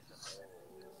 hello.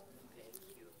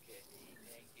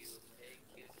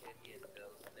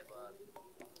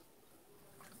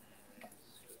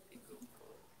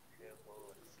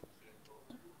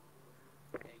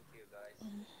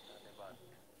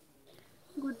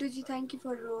 Gudduji, thank you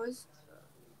for rose.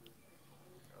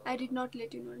 I did not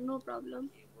let you know. No problem.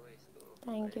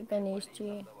 Thank you,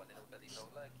 Ganeshji.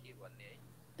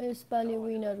 यसपालि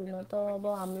winner हुन त अब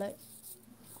हामीलाई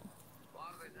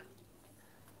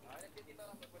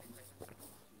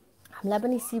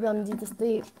पनि शिवमजी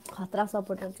जस्तै खतरा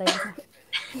supporter चाहिन्छ.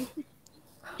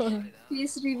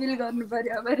 Please reveal गर्नु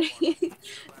पर्यो अब रे.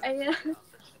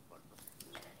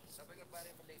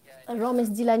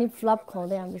 रमेशजीलाई नि फ्लप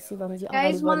खुवाउँदै हाम्रो शिवमजी अगाडि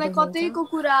गाइस मलाई बढ्दै हुनुहुन्छ. कतैको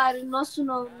कुराहरु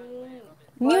नसुनाउनु.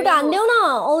 म्युट हान्देऊ न.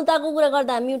 औताको कुरा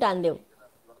गर्दा म्युट हान्देऊ.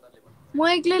 म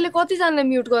एक्लैले कतिजनालाई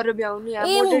म्युट गरेर भ्याउनु यहाँ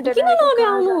मोडरेटर किन राखेको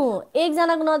नभ्याउनु?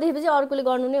 एकजनाको नदेखेपछि अर्कोले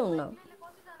गर्नु नै हुन्न.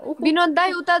 विनोद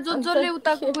दाइ उता जसले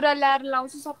उताको कुरा ल्याएर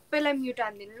लाउँछ सबैलाई म्युट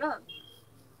हान्दिनु ल.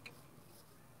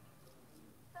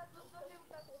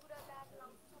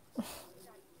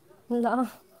 ल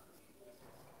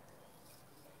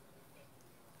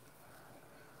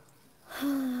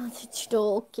छिटो.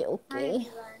 Okay okay.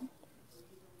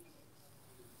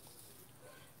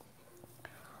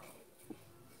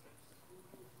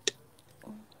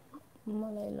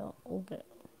 मलाई ल ओके.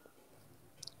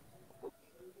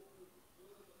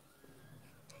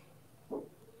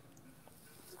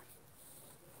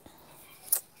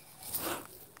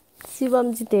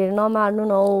 शिवमजी धेरै नमार्नु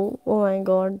न हौ. ओ माई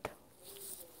गड.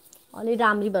 अलि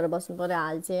राम्री भएर बस्नु पर्यो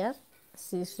हाल चाहिँ यार.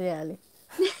 श्रेयाले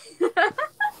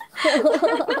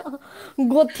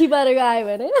गोथी पारेको आयो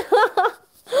भने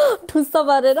ठुस्स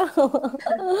पारेर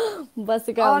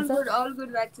बसेका हुन्छ. all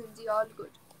good Vatsonji, all good.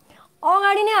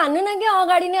 अगाडि नै हान्नु न क्या.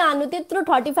 अगाडि नै हान्नु. त्यत्रो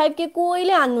 35 के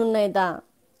कोहीले हान्नुहुन्न यता.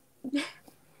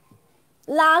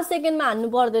 लास्ट सेकेन्डमा हान्नु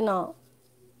पर्दैन.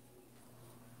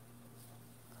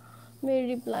 मेरो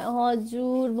रिप्लाई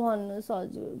हजुर भन्नुहोस्.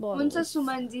 हजुर हुन्छ भन्नुहोस्.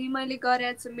 सुमनजी मैले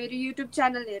गरेको छु. मेरो युट्युब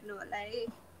च्यानल हेर्नु होला है.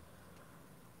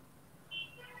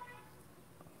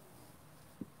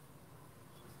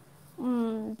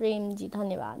 प्रेमजी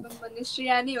धन्यवाद. भन्ने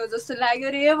श्रेया नि हो जस्तो लाग्यो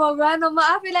रे भगवान. म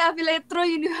आफैलाई यत्रो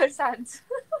युनिभर्स हान्छु.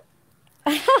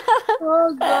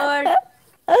 Oh God.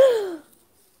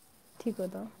 ठिक हो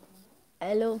त.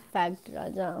 हेलो फ्याक्ट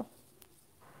राजा.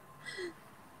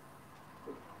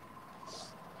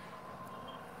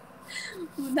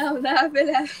 हुँदा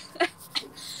आफैलाई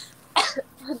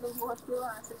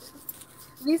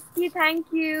Whiskey,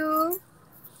 thank you.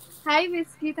 Hi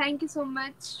Whiskey, thank you so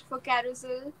much for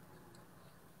carousel.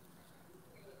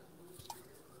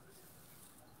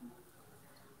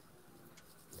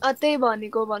 अतै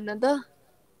भनेको भन्न त.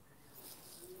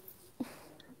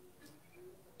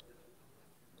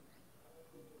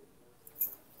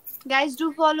 Guys,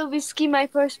 do follow Whiskey, my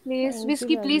first place.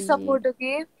 Whiskey, please support,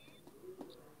 okay?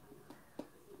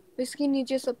 Whiskey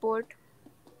needs your support.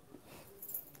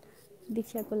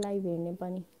 दीक्षाको live हेर्ने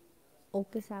पनि.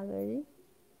 ओके सागरजी.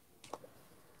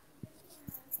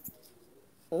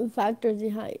 फ्याक्टर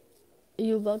चाहिँ high,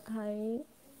 युवक high.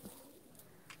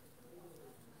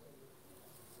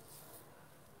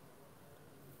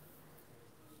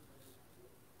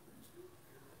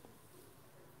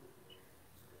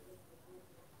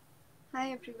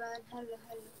 Hi everyone. Hello,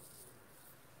 hello.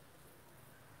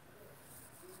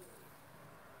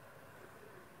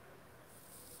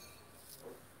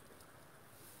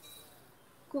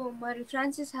 Kumari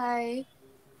Francis, hi.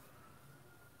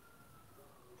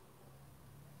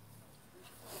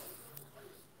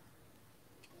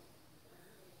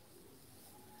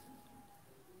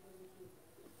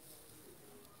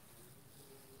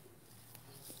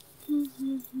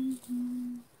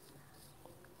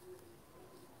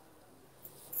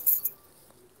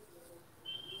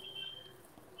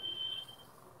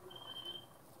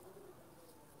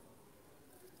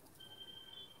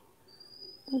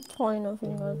 छैन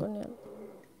फिङ्गरको nail.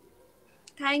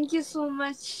 Thank you so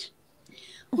much.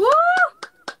 Woo!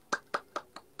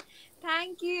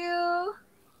 Thank you.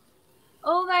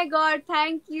 Oh my god,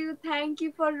 thank you. Thank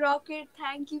you for Rocket.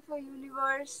 Thank you for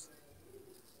Universe.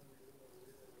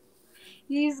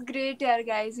 He's great here,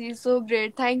 guys. He's so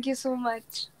great. Thank you so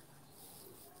much.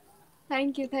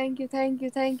 Thank you, thank you, thank you,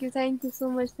 thank you, thank you so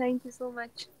much. Thank you so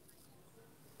much.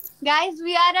 Guys,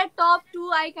 we are at top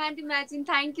 2. I can't imagine.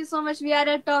 Thank you so much. We are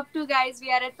at top 2, guys.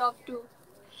 We are at top 2.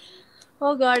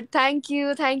 Oh god, thank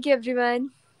you. Thank you, everyone.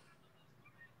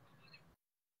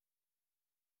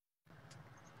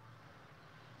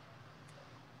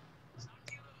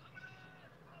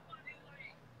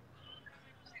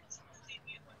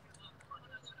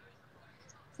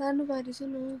 सानो बारी छ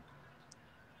न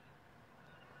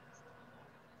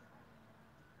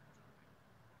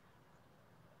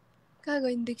कहाँ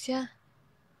गयो नि दीक्षा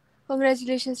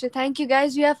congratulations thank you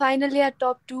guys we are finally at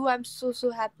top 2 I'm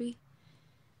so happy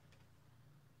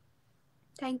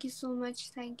thank you so much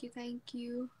thank you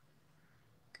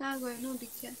कहाँ गयो न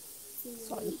दीक्षा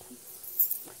sorry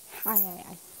high high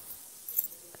hi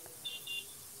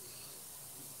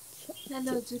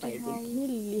hello जुटी हाई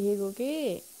लेखेको के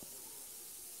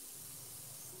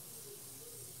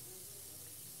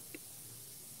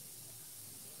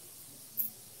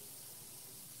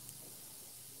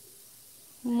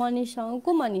मनिषसँग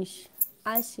को मनिष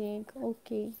आशिक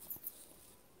ओके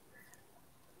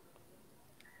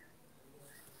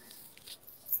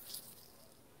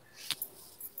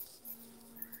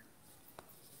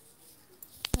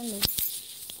हेलो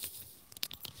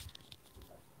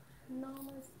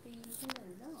नमस्ते किन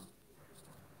हुन्छ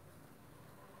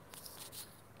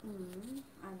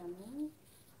आराम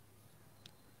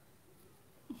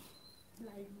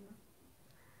लाइभमा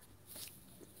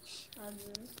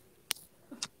हजुर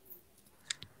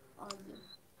हजुर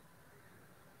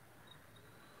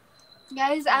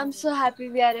guys I'm so happy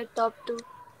we are at top 2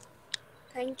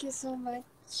 thank you so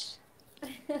much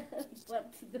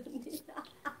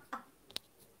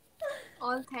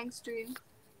all thanks to him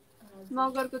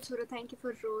मगरको छोरो thank you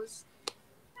for rose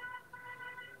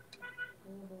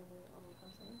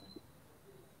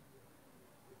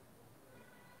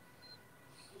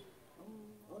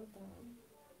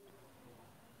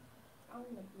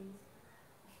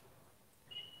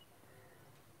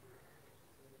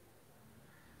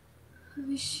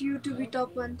wish you to be top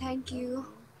 1 thank you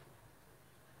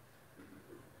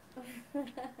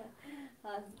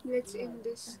let's end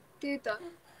this त्यही too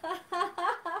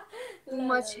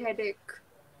much headache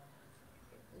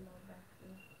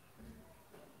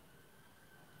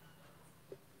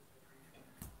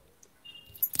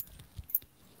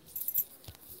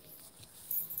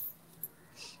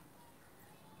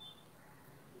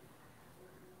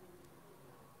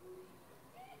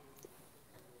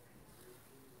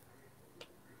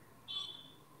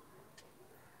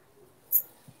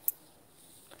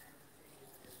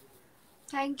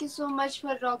Thank you so much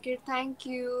for Rocket. Thank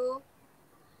you.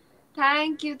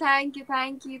 Thank you, thank you,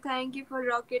 thank you, thank you for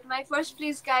Rocket. My first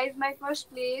place, guys. My first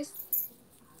place.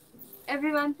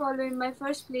 Everyone following my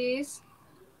first place.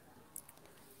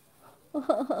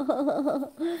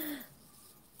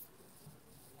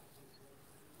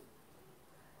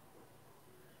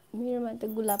 मेरोमा त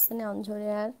गुलाब पनि आउँछ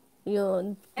यार यो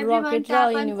Everyone rocket र tap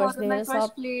and universe follow my लिएर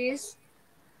first place.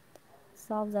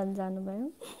 सबजना जानुभयो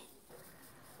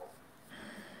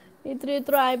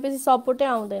यत्रो आएपछि सपोर्टै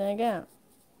आउँदैन क्या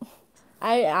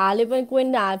हाले पनि कोही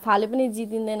फाले पनि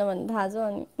जितिँदैन भन्ने थाहा छ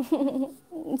अनि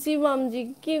शिवमजी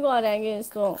के गरे कि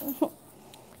यस्तो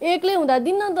एक्लै हुँदा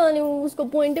दिन्न त अनि उसको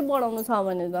पोइन्टै बढाउनु छ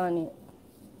भने त अनि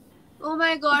Oh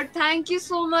my god, thank you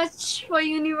so much for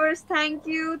universe. Thank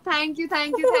you, thank you,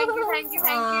 thank you, thank you, thank you,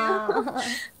 thank you.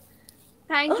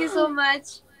 Thank you so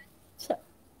much.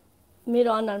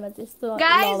 मेरो अनुहारमा चाहिँ यस्तो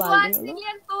Guys, लभ 1 हालिदिनु ल।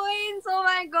 million coins. Oh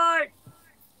my god.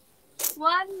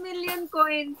 1 million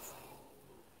coins.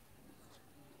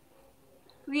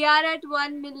 We are at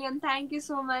 1 million. Thank you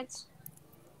so much.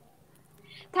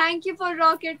 Thank you for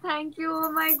Rocket. Thank you.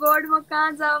 Oh my god, म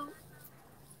कहाँ जाऊँ?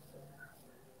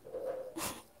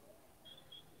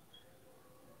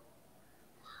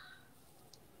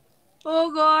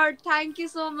 Oh god, thank you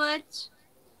so much.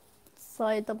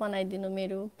 100 त बनाइदिनु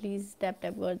मेरो, please tap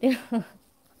tap गरिदिनु।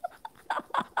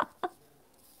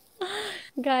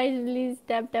 Guys please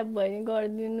tap tap भयो नि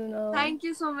गरिदिनु न। Thank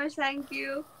you so much. Thank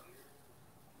you.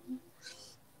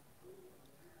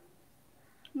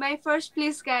 My first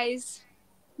place, guys.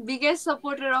 Biggest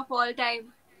supporter of all time.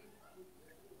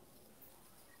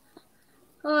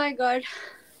 Oh my god.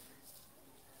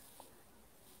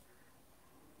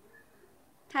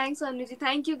 Thanks, Anuji.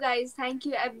 Thank you, guys. Thank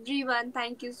you, everyone.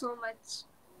 Thank you so much.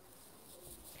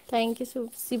 Thank you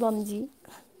शिवमजी।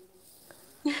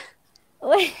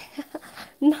 ओए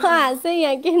नहाँस है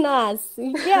यहाँ, के नहाँस,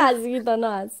 के हाँस कि त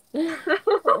नहाँस।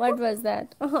 What was that?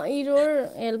 Error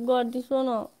help गरिदिन्छु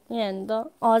न यहाँ नि त।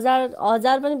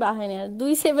 1000 पनि भएको छैन यार,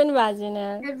 200 पनि भएको छैन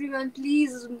यार। Everyone,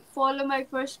 please follow my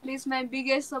first place, my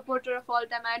biggest supporter of all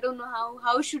time. I don't know how.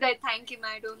 How should I thank him?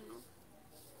 I don't know.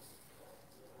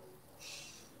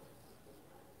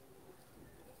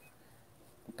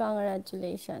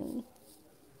 Congratulations.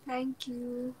 Thank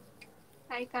you.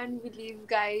 I can't believe,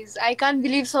 guys. I can't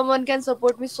believe someone can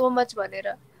support me so much,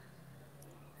 Vanera.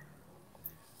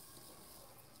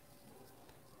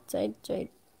 Chait.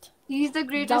 He's the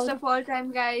greatest of all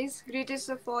time, guys. Greatest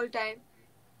of all time.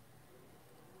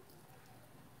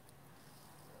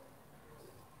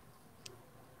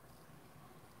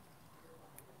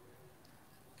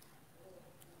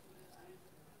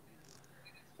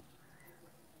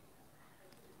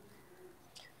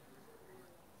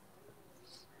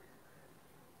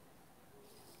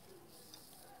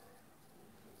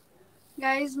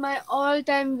 Guys, my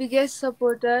all-time biggest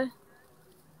supporter.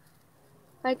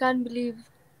 I can't believe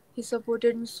he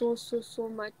supported me so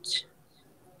much.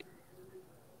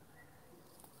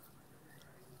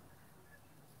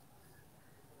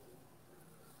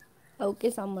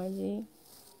 Okay, Samarji.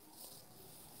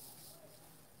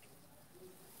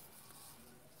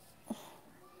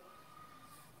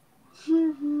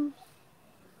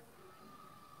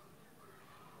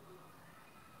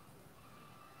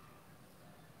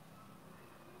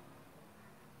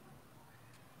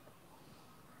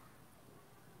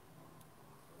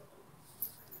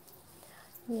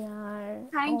 Yeah.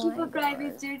 Thank you for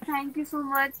private jet. Thank you so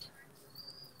much.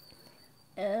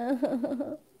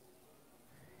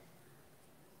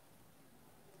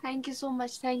 Thank you so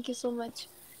much. Thank you so much.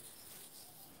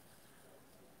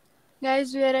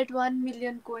 Guys, we are at 1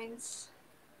 million coins.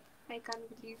 I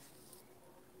can't believe.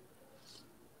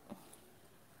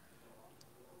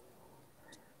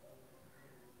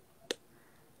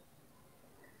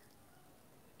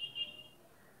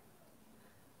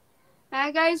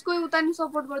 Guys, कोही उता नि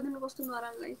support गर्दिनु, कस्तो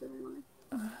नराम्रो लागिसक्यो मलाई।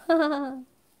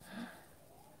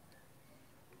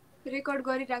 Record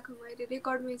गरिराखौँ मैले,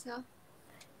 रेकर्डमै छ।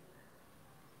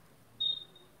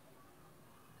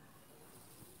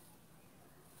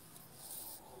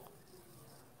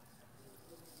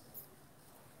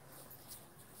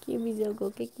 के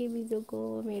बिजोको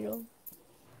मेरो।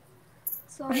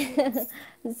 सरी।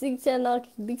 दीक्षा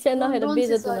नखेर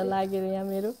बेइज्जत हुन लाग्यो यहाँ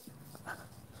मेरो।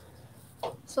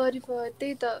 सरी फर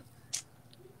त्यही त।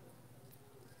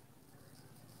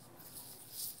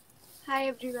 High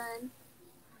everyone.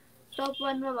 टप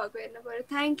 1 मा भएको हेर्नु पर्यो।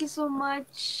 Thank you so much.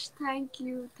 Thank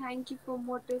you for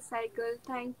motorcycle.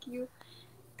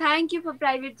 Thank you for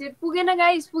private jet. पुगेन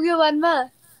गाइस, पुग्यो 1 मा।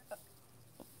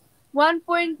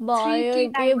 1.3K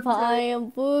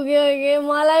diamonds. पुग्यो के,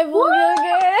 मलाई पुग्यो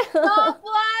के।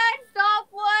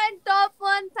 Top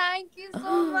 1. Thank you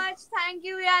so much. Thank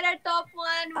you. We are at top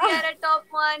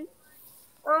 1.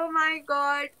 Oh my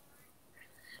god.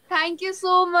 Thank you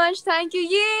so much. Thank you.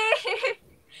 Yay!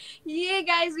 Yay,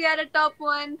 guys. We are at top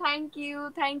 1. Thank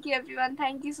you. Thank you, everyone.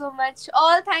 Thank you so much.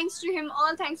 All thanks to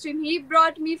him. He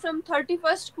brought me from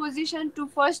 31st position to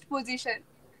 1st position.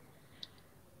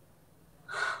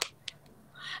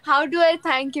 How do I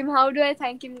thank him,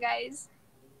 guys?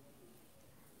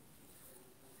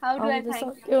 How do I thank him?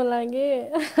 क्यों लगे?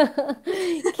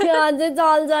 क्या अझै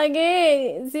चल्छ के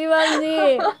शिवमजी?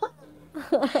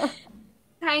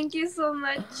 Thank you so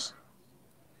much.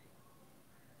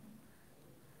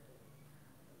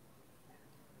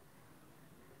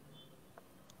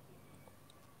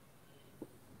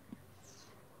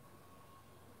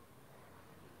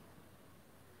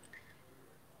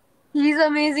 He's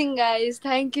amazing, guys.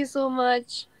 Thank you so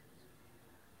much.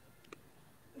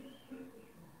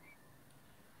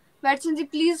 Vatsonji,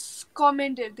 please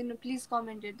comment हेरिदिनु, please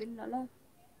comment हेरिदिनु न ल.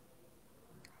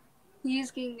 He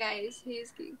is king, guys. He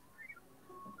is king.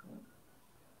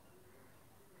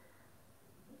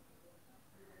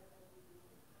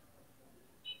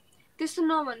 त्यस्तो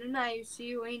नभन्नु न आयुषी,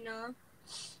 होइन.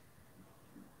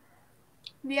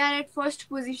 We are at first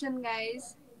position,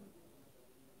 guys.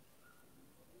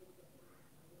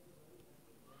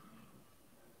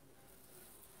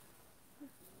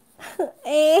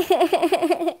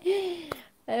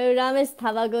 Ramesh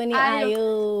थापाको नि आयो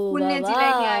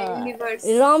पुण्यजीलाई नि आयो universe.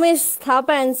 Ramesh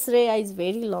Thapa and Shreya is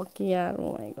very lucky यार.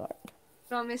 ओ माई गॉड.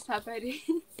 रमेश थापा रे.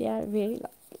 They are very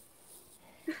lucky.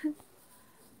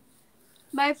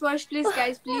 My first place,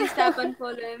 guys. Please tap and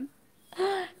follow him.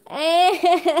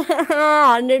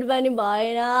 100 पनि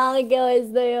भएन. के हो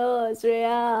यस्तो यो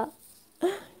श्रेया.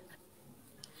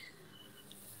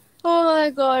 Oh my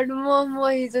god, म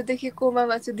हिजोदेखि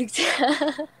कोमामा छु दीक्षा.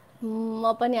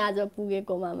 म पनि आज पुगेँ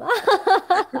कोमामा.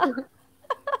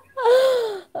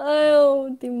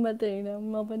 तिमी मात्रै होइन,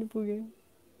 म पनि पुगेँ.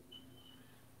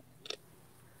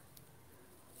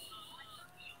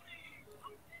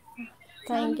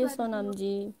 Thank you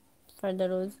Sonamji for the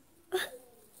rose.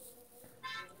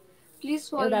 Please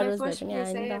follow my first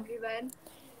place, everyone.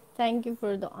 Thank you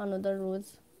for the another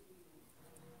rose.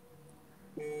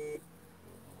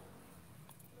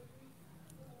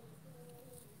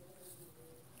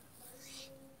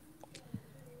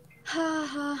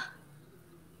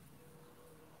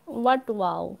 What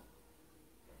wow.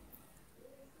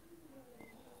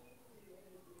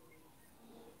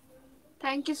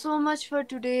 Thank you so much for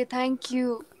today. Thank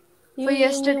you. You for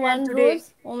yesterday and today.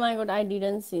 Rose? Oh my god, I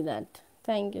didn't see that.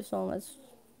 Thank you so much.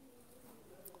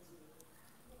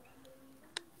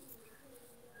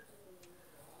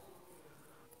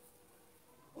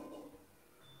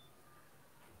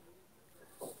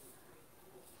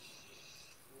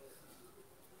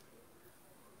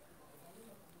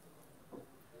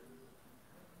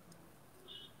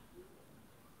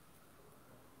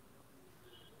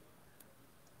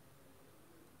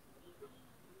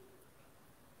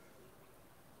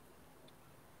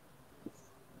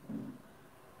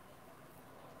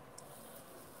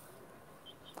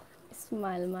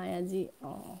 Smile, Mayaji.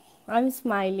 Oh, I'm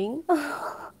smiling.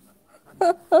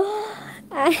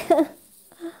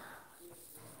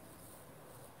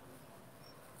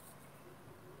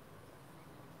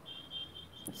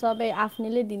 सबै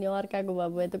आफ्नैले दिने, अर्काको भए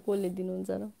भए त कसले दिनुहुन्छ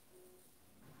र.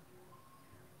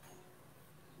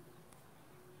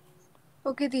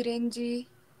 Okay, Dhirenji.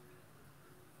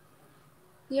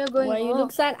 You're going Why you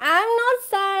look sad? I'm not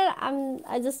sad.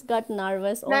 I just got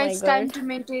nervous. Oh now my it's god. time to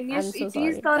maintain. Yes, I'm so it sorry.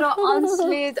 is तर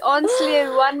on-slay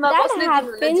one मा बस्ने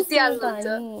दिनुहुन्न जितिहाल्नुहुन्छ.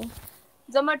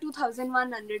 जम्मा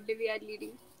 2100 we are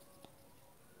leading.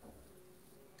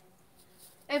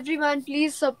 Everyone,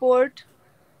 please support.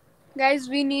 Guys,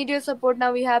 we need your support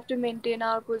now. We have to maintain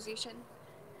our position.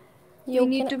 We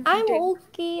need to maintain.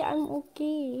 I'm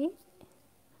okay.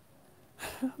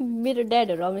 मेरो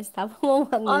dad Ramesh Thapa म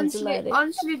भन्दिन्छु ल रे.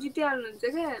 अन्सले जितिहाल्नुहुन्छ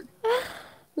क्या.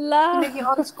 ल किनकि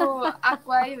अन्सको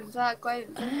आक्वाइ हुन्छ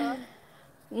नि त.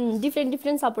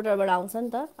 डिफ्रेन्ट सपोर्टरबाट आउँछ नि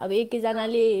त. अब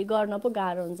एकैजनाले गर्न पो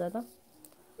गाह्रो हुन्छ त.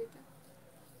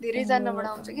 धेरैजनाबाट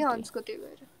आउँछ कि अन्सको, त्यही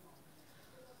भएर.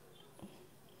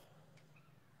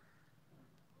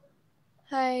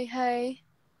 Hi.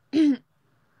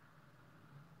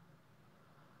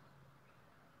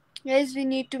 Guys, we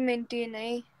need to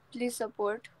maintain, please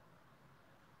support.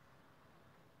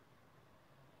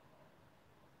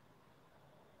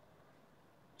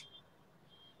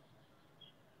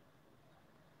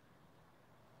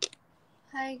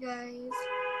 Hi guys.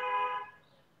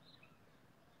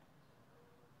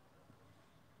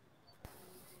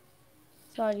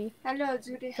 Sorry. Hello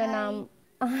हजुर. प्रणाम.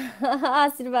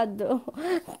 आशीर्वाद दो.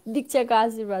 दीक्षाको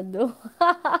आशीर्वाद दो.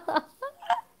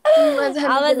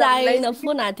 आवाज आएन,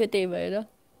 फोन आएको थियो त्यही भएर.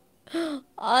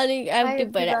 अनि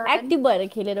एक्टिभ भएर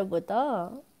खेलेर भयो त.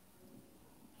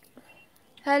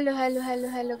 Hello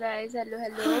guys. हेलो.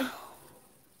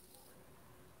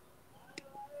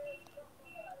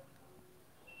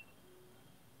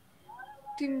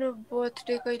 तिम्रो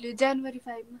बर्थडे कहिले? जनवरी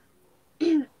 5 मा.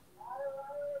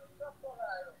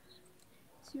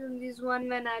 Shivam is one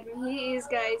man army. He is,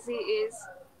 guys. He is.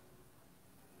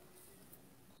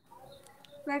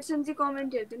 Vatsonji,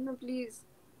 comment हेरिदिनु न please.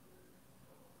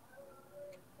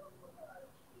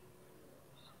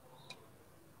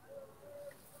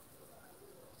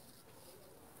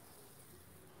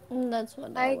 That's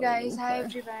what Hi guys. Hi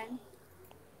everyone.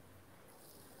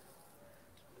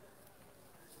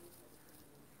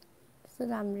 So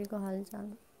राम्रीको हालचाल.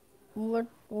 What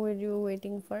were you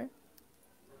waiting for?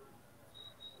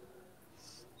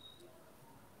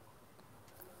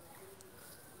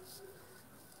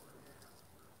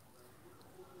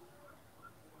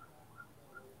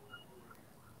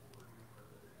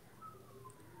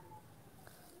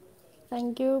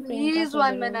 Thank you, He Priyanka, is for the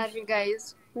one man rose. army,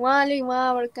 guys. उहाँले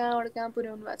वहाँबाट कहाँ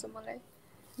पुर्याउनु भएको छ मलाई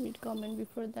Read comment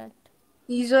before that.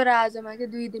 हिजो र आजमा के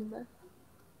 2 दिनमा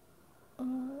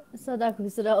सदा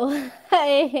खुश रहो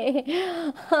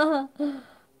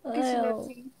Kiss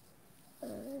nothing.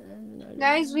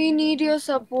 Guys, we need your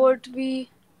support.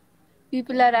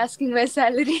 People are asking my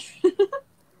salary.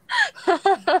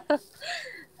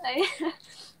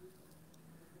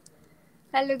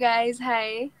 Hello guys,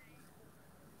 hi.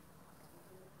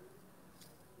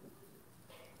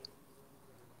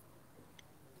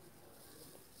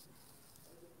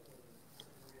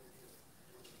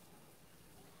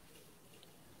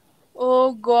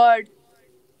 Oh god.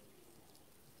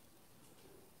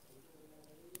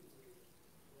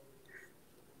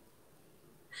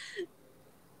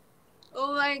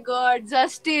 Oh my god,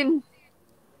 Justin.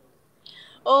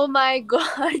 Oh my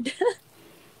god.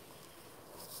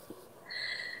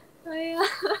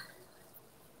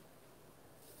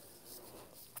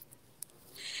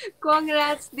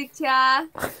 Congrats, Diksha.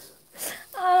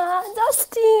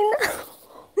 Justin.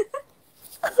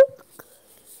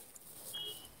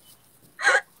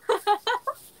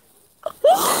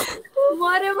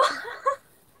 Whatever.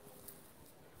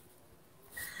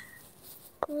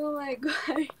 Oh my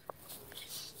god.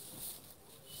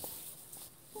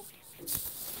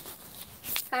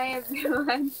 Hi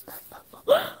everyone.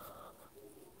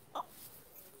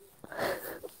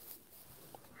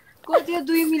 कति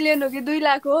 2 million हो कि 2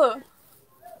 लाख हो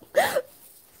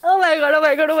Oh my god, oh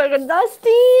my god, oh my god,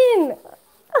 Justin!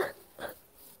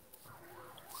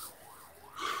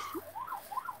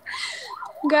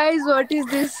 Guys, what is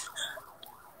this?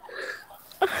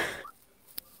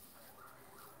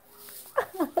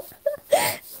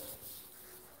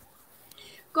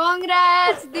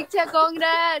 Congrats, Diksha,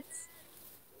 congrats.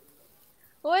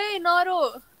 Oi, Noro.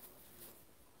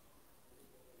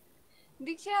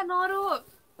 Diksha, Noro.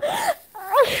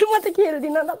 म त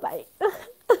खेल्दिनँ न भाइ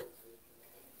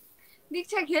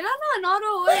दीक्षा खेल न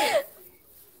नरो ओए